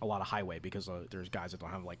a lot of highway because there's guys that don't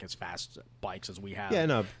have, like, as fast bikes as we have. Yeah,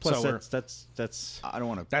 no. Plus, So that's. I don't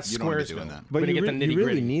want to. That's you don't wanna be Squaresville. doing that. But We're you, gonna get the you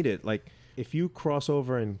really nitty-gritty. need it. Like, if you cross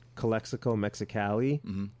over in Calexico,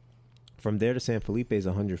 Mexicali, from there to San Felipe is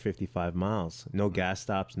 155 miles. No gas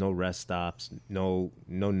stops, no rest stops, no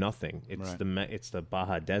nothing. It's Right. it's the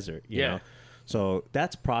Baja Desert. You Yeah. know? So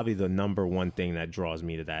that's probably the number one thing that draws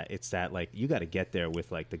me to that. It's that, like, you got to get there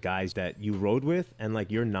with, like, the guys that you rode with and,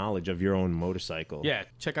 like, your knowledge of your own motorcycle. Yeah,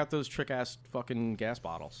 check out those trick ass fucking gas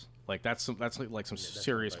bottles. Like that's like some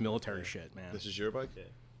serious military shit, man. This is your bike?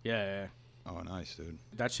 Yeah. Oh, nice, dude.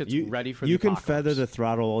 That shit's You, ready for you the can apocalypse. feather the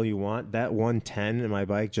throttle all you want. That 110 in my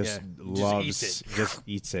bike just Yeah, loves, just eats it. just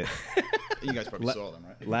eats it. You guys probably saw them,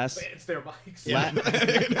 right? Last It's their bikes.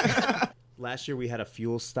 last year we had a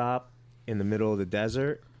fuel stop in the middle of the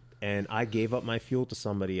desert, and I gave up my fuel to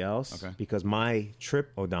somebody else Okay. because my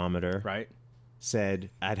trip odometer Right? said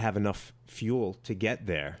I'd have enough fuel to get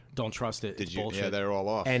there. Don't trust it. Did It's you? bullshit. Yeah, they're all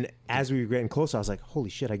off. And as we were getting closer, I was like, holy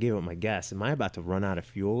shit, I gave up my gas. Am I about to run out of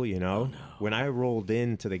fuel, you know? Oh, When I rolled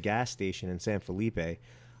into the gas station in San Felipe,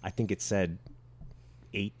 I think it said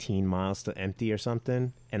 18 miles to empty or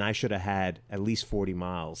something, and I should have had at least 40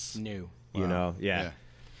 miles. New. You know? Yeah.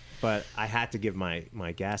 But I had to give my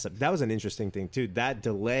gas up. That was an interesting thing, too. That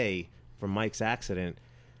delay from Mike's accident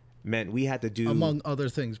meant we had to do... Among other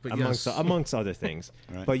things, but amongst other things.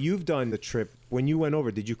 Right. But you've done the trip. When you went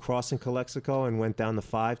over, did you cross in Calexico and went down the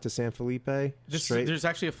 5 to San Felipe? There's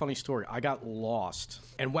actually a funny story. I got lost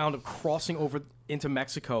and wound up crossing over into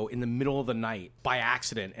Mexico in the middle of the night by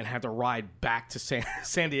accident and had to ride back to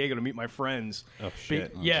San Diego to meet my friends. Oh,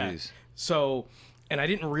 shit. Yeah. jeez. So, and I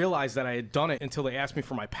didn't realize that I had done it until they asked me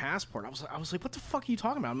for my passport. I was like, what the fuck are you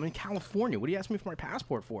talking about? I'm in California. What do you ask me for my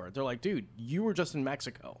passport for? They're like, dude, you were just in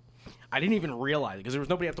Mexico. I didn't even realize it because there was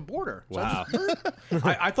nobody at the border. So Wow.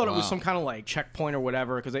 I thought it was some kind of like checkpoint or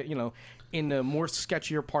whatever because, in the more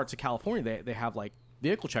sketchier parts of California, they have like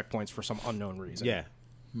vehicle checkpoints for some unknown reason. Yeah.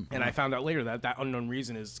 And I found out later that unknown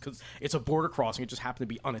reason is because it's a border crossing. It just happened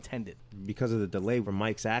to be unattended. Because of the delay from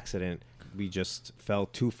Mike's accident, we just fell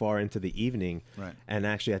too far into the evening Right. and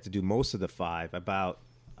actually had to do most of the 5,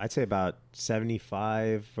 I'd say about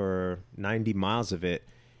 75 or 90 miles of it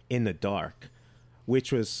in the dark,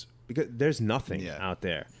 which was because there's nothing Yeah. out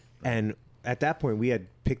there. And at that point, we had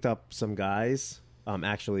picked up some guys.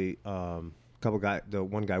 Actually, couple guy. The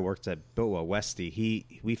one guy works at Biltwell, Westy.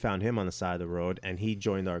 We found him on the side of the road, and he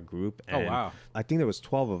joined our group. And wow! I think there was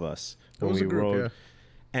 12 of us It when was we a group, rode. yeah.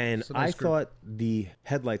 And a nice I group. thought the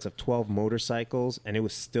headlights of 12 motorcycles, and it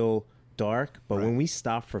was still dark. But when we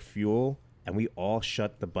stopped for fuel and we all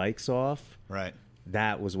shut the bikes off, Right.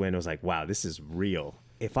 that was when it was like, wow, this is real.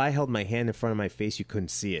 If I held my hand in front of my face, you couldn't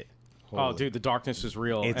see it. Oh, dude, the darkness is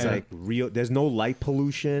real. It's And like real. There's no light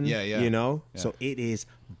pollution. Yeah, yeah. You know? Yeah. So it is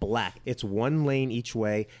black. It's one lane each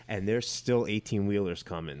way, and there's still 18-wheelers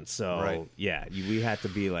coming. So, Right. yeah, we had to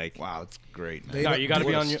be like, Wow, it's great. no, you got to What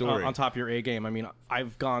be a on story. on top of your A game. I mean,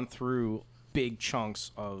 I've gone through big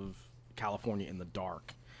chunks of California in the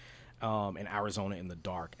dark, and Arizona in the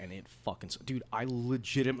dark, and it fucking dude. I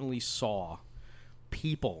legitimately saw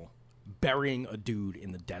people burying a dude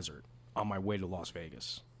in the desert on my way to Las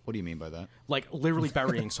Vegas. What do you mean by that? Like literally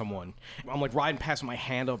burying someone. I'm like riding past my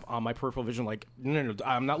hand up on my peripheral vision, like, no,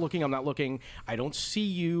 I'm not looking. I don't see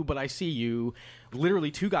you, but I see you. Literally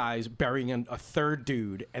 2 guys burying a third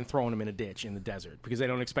dude and throwing him in a ditch in the desert because they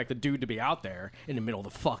don't expect the dude to be out there in the middle of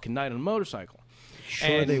the fucking night on a motorcycle. sure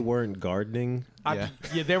And they weren't gardening. yeah,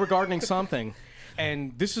 they were gardening something.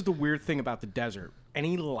 And this is the weird thing about the desert.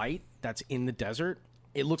 Any light that's in the desert,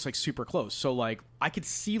 it looks like super close. So like I could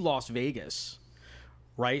see Las Vegas,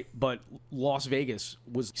 right? But Las Vegas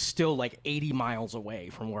was still like 80 miles away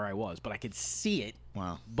from where I was, but I could see it.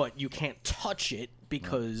 Wow. But you can't touch it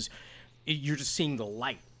because you're just seeing the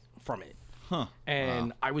light from it. Huh.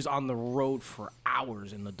 And I was on the road for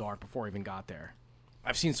hours in the dark before I even got there.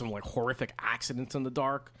 I've seen some like horrific accidents in the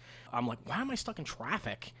dark. I'm like, why am I stuck in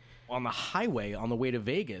traffic on the highway on the way to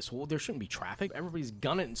Vegas? Well, there shouldn't be traffic. Everybody's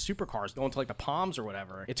gunning in supercars going to like the Palms or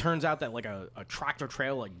whatever. It turns out that like a tractor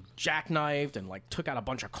trailer like jackknifed and like took out a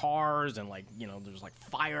bunch of cars and like, you know, there's like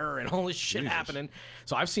fire and all this shit happening.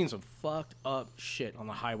 So I've seen some fucked up shit on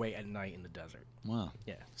the highway at night in the desert. Wow.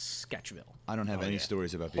 Yeah, Sketchville. I don't have any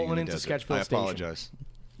stories about being Pulling in the into desert. Sketchville I Station. apologize.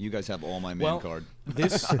 You guys have all my man Well, card.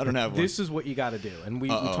 This I don't have one. This is what you got to do, and we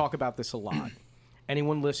talk about this a lot.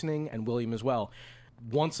 Anyone listening, and William as well,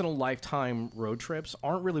 once in a lifetime road trips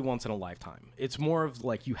aren't really once in a lifetime. It's more of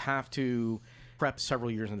like you have to prep several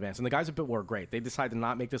years in advance. And the guys at Bitwell are great. They decided to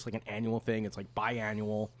not make this like an annual thing. It's like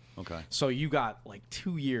biannual. Okay. So you got like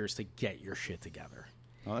 2 years to get your shit together.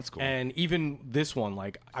 Oh, that's cool. And even this one,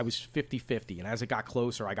 like I was 50-50, and as it got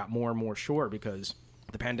closer, I got more and more sure because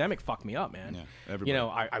the pandemic fucked me up, man. Yeah, everybody. You know,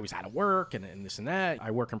 I was out of work and this and that.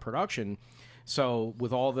 I work in production. So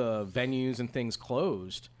with all the venues and things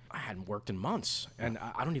closed, I hadn't worked in months, and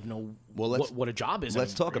I don't even know what a job is.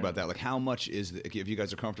 Let's anymore, talk about that. Like, how much is if you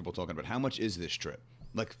guys are comfortable talking about how much is this trip,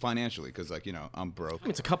 like financially? Because like I'm broke. I mean,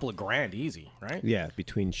 it's a couple of grand easy, right? Yeah,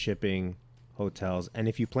 between shipping, hotels, and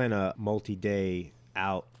if you plan a multi-day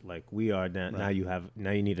out like we are now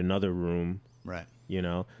you need another room. Right. You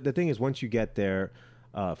know, the thing is, once you get there,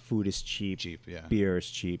 food is cheap. Cheap, yeah. Beer is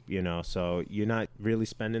cheap. You know, so you're not really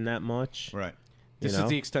spending that much. Right. This You know? is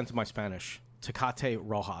the extent of my Spanish. Tecate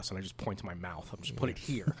Rojas, and I just point to my mouth. I'm just put it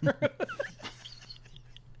here.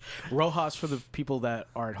 Rojas, for the people that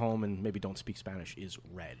are at home and maybe don't speak Spanish, is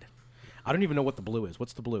red. I don't even know what the blue is.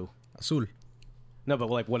 What's the blue? Azul. No, but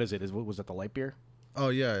like, what is it? Was it the light beer? Oh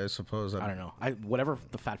yeah, I suppose. I don't know. Whatever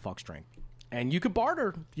the fat fucks drink. And you could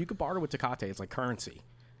barter. You could barter with Tecate. It's like currency.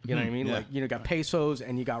 You know what I mean? Yeah. Like, you got pesos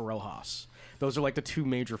and you got Rojas. Those are like the 2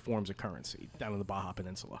 major forms of currency down in the Baja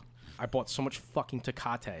Peninsula. I bought so much fucking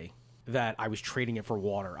Tecate that I was trading it for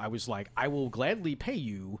water. I was like, I will gladly pay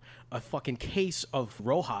you a fucking case of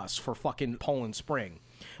Rojas for fucking Poland Spring.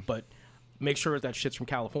 But make sure that shit's from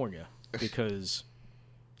California because,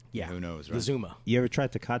 yeah. Who knows, The right? Zuma. You ever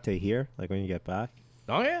tried Tecate here? Like when you get back?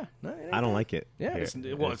 Oh, yeah. No, I don't like it. Yeah, here.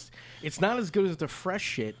 it's not as good as the fresh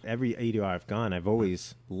shit. Every ADR I've gone, I've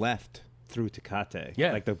always left through Tecate.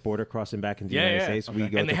 Yeah. Like the border crossing back into the Yeah, United yeah. States. We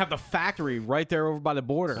go And they to- have the factory right there over by the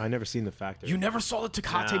border. I never seen the factory. You never saw the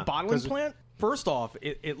Tecate Nah, bottling 'cause- plant? First off,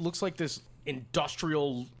 it looks like this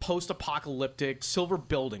industrial, post-apocalyptic silver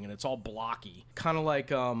building, and it's all blocky. Kind of like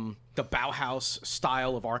the Bauhaus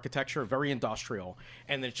style of architecture, very industrial.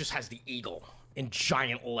 And it just has the eagle in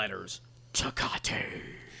giant letters. Tecate.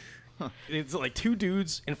 It's like 2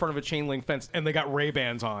 dudes in front of a chain link fence, and they got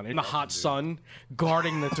Ray-Bans on in the hot sun,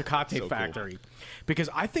 guarding the Tecate cool. factory. Because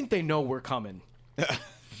I think they know we're coming.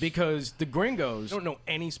 Because the gringos don't know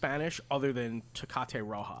any Spanish other than Tecate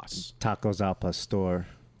Rojas. Tacos al pastor.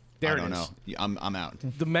 There I it don't is. know. Yeah, I'm out.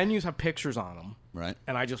 The menus have pictures on them, Right.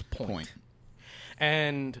 and I just point. Point.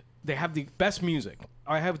 And they have the best music.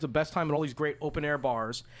 I have the best time at all these great open air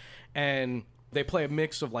bars, and They play a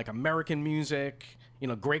mix of like American music, you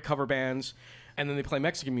know, great cover bands, and then they play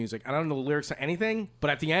Mexican music. I don't know the lyrics to anything, but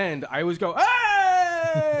at the end, I always go,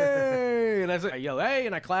 hey! And I yell, hey,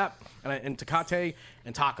 and I clap, and Tecate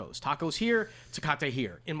and tacos here, Tecate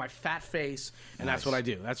here, in my fat face, and that's what I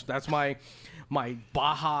do. That's my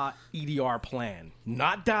Baja EDR plan.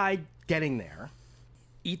 Not die getting there,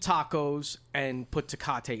 eat tacos, and put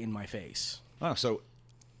Tecate in my face. Oh, so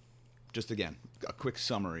just again, a quick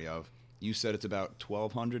summary of, you said it's about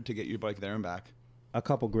 $1,200 to get your bike there and back. A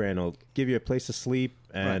couple grand will give you a place to sleep,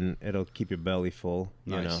 and it'll keep your belly full,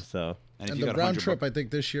 you know, so. And if And you the got round 100 trip, bucks, I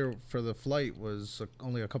think this year for the flight was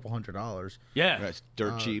only a couple $100. Yeah. right, it's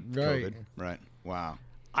dirt cheap, right. COVID. Right. Wow.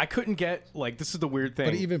 I couldn't get, like, this is the weird thing.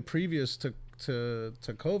 But even previous to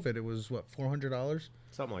COVID, it was what, $400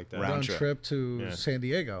 Something like that. Round round trip. trip to San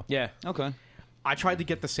Diego. Yeah. Okay. I tried to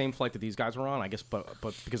get the same flight that these guys were on, I guess, but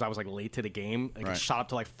because I was like late to the game, it Right. shot up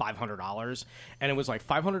to like $500, and it was like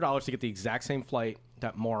 $500 to get the exact same flight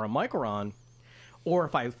that Maura and Mike were on, or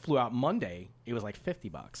if I flew out Monday, it was like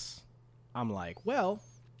 $50. I'm like, well,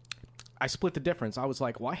 I split the difference. I was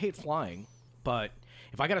like, well, I hate flying, but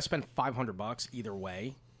if I got to spend $500 either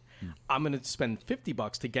way, I'm gonna spend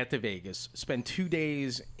 $50 to get to Vegas, spend 2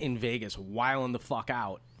 days in Vegas, wiling the fuck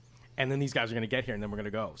out. And then these guys are going to get here, and then we're going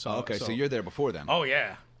to go. So, Okay, so you're there before them. Oh,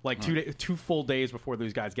 yeah. Like 2 full days before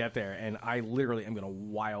these guys get there, and I literally am going to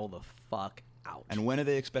while the fuck out. And when are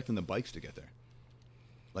they expecting the bikes to get there?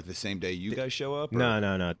 Like the same day you guys show up? or-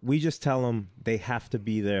 No. We just tell them they have to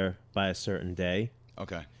be there by a certain day,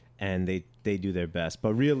 Okay. and they do their best.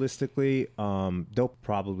 But realistically, they'll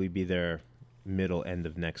probably be there middle end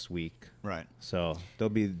of next week. Right. So they'll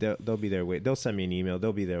be there wait. They'll send me an email.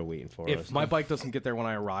 They'll be there waiting for us. If my bike doesn't get there when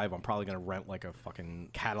I arrive, I'm probably going to rent like a fucking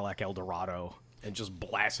Cadillac Eldorado and just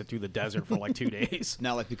blast it through the desert for like 2 days.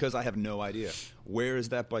 Now, like, because I have no idea, where is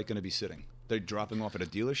that bike going to be sitting? They're dropping off at a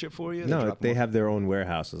dealership for you? No, they have their own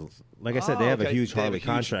warehouses. Like I said, they have a okay. huge They have a Harley huge-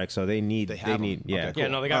 contract, so they need They have 'em. yeah. Okay, cool. Yeah,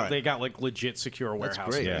 no, All right. they got like legit secure That's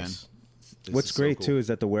warehouse great, space. man. This What's is so great cool. too is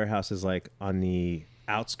that the warehouse is like on the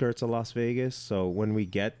outskirts of Las Vegas. So when we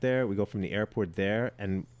get there, we go from the airport there,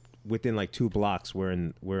 and within like 2 blocks, we're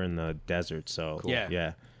in the desert. So Cool.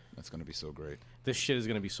 Yeah. That's going to be so great. This shit is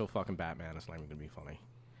going to be so fucking Batman. It's not even going to be funny.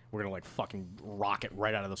 We're going to like fucking rocket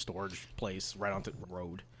right out of the storage place, right onto the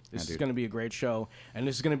road. This is dude. going to be a great show, and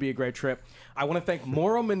this is going to be a great trip. I want to thank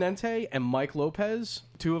Mauro Menente and Mike Lopez,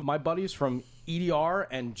 2 of my buddies from EDR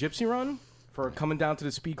and Gypsy Run, for coming down to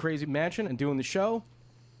the Speed Crazy Mansion and doing the show.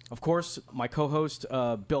 Of course, my co-host,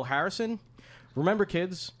 Bill Harrison. Remember,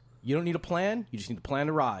 kids, you don't need a plan. You just need to plan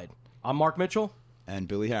to ride. I'm Mark Mitchell. And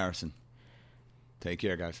Billy Harrison. Take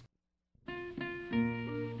care, guys.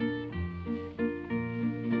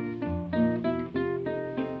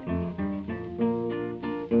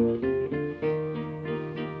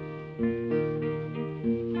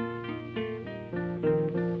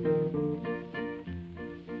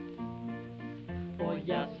 Voy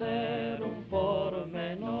a hacer un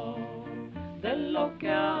pormenor de lo que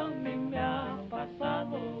a mí me ha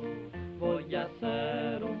pasado. Voy a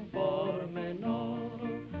hacer un pormenor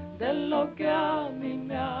de lo que a mí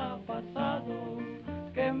me ha pasado.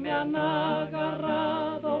 Que me han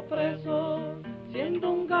agarrado preso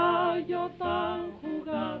siendo un gallo tan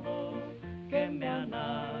jugado. Que me han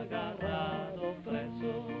agarrado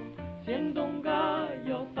preso siendo un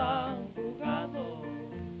gallo tan jugado.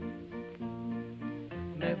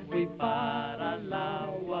 Me fui para el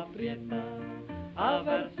agua prieta a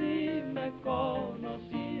ver si me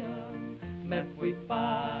conocían. Me fui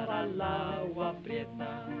para el agua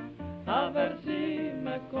prieta a ver si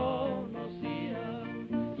me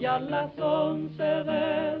conocían. Y a las 11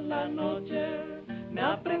 de la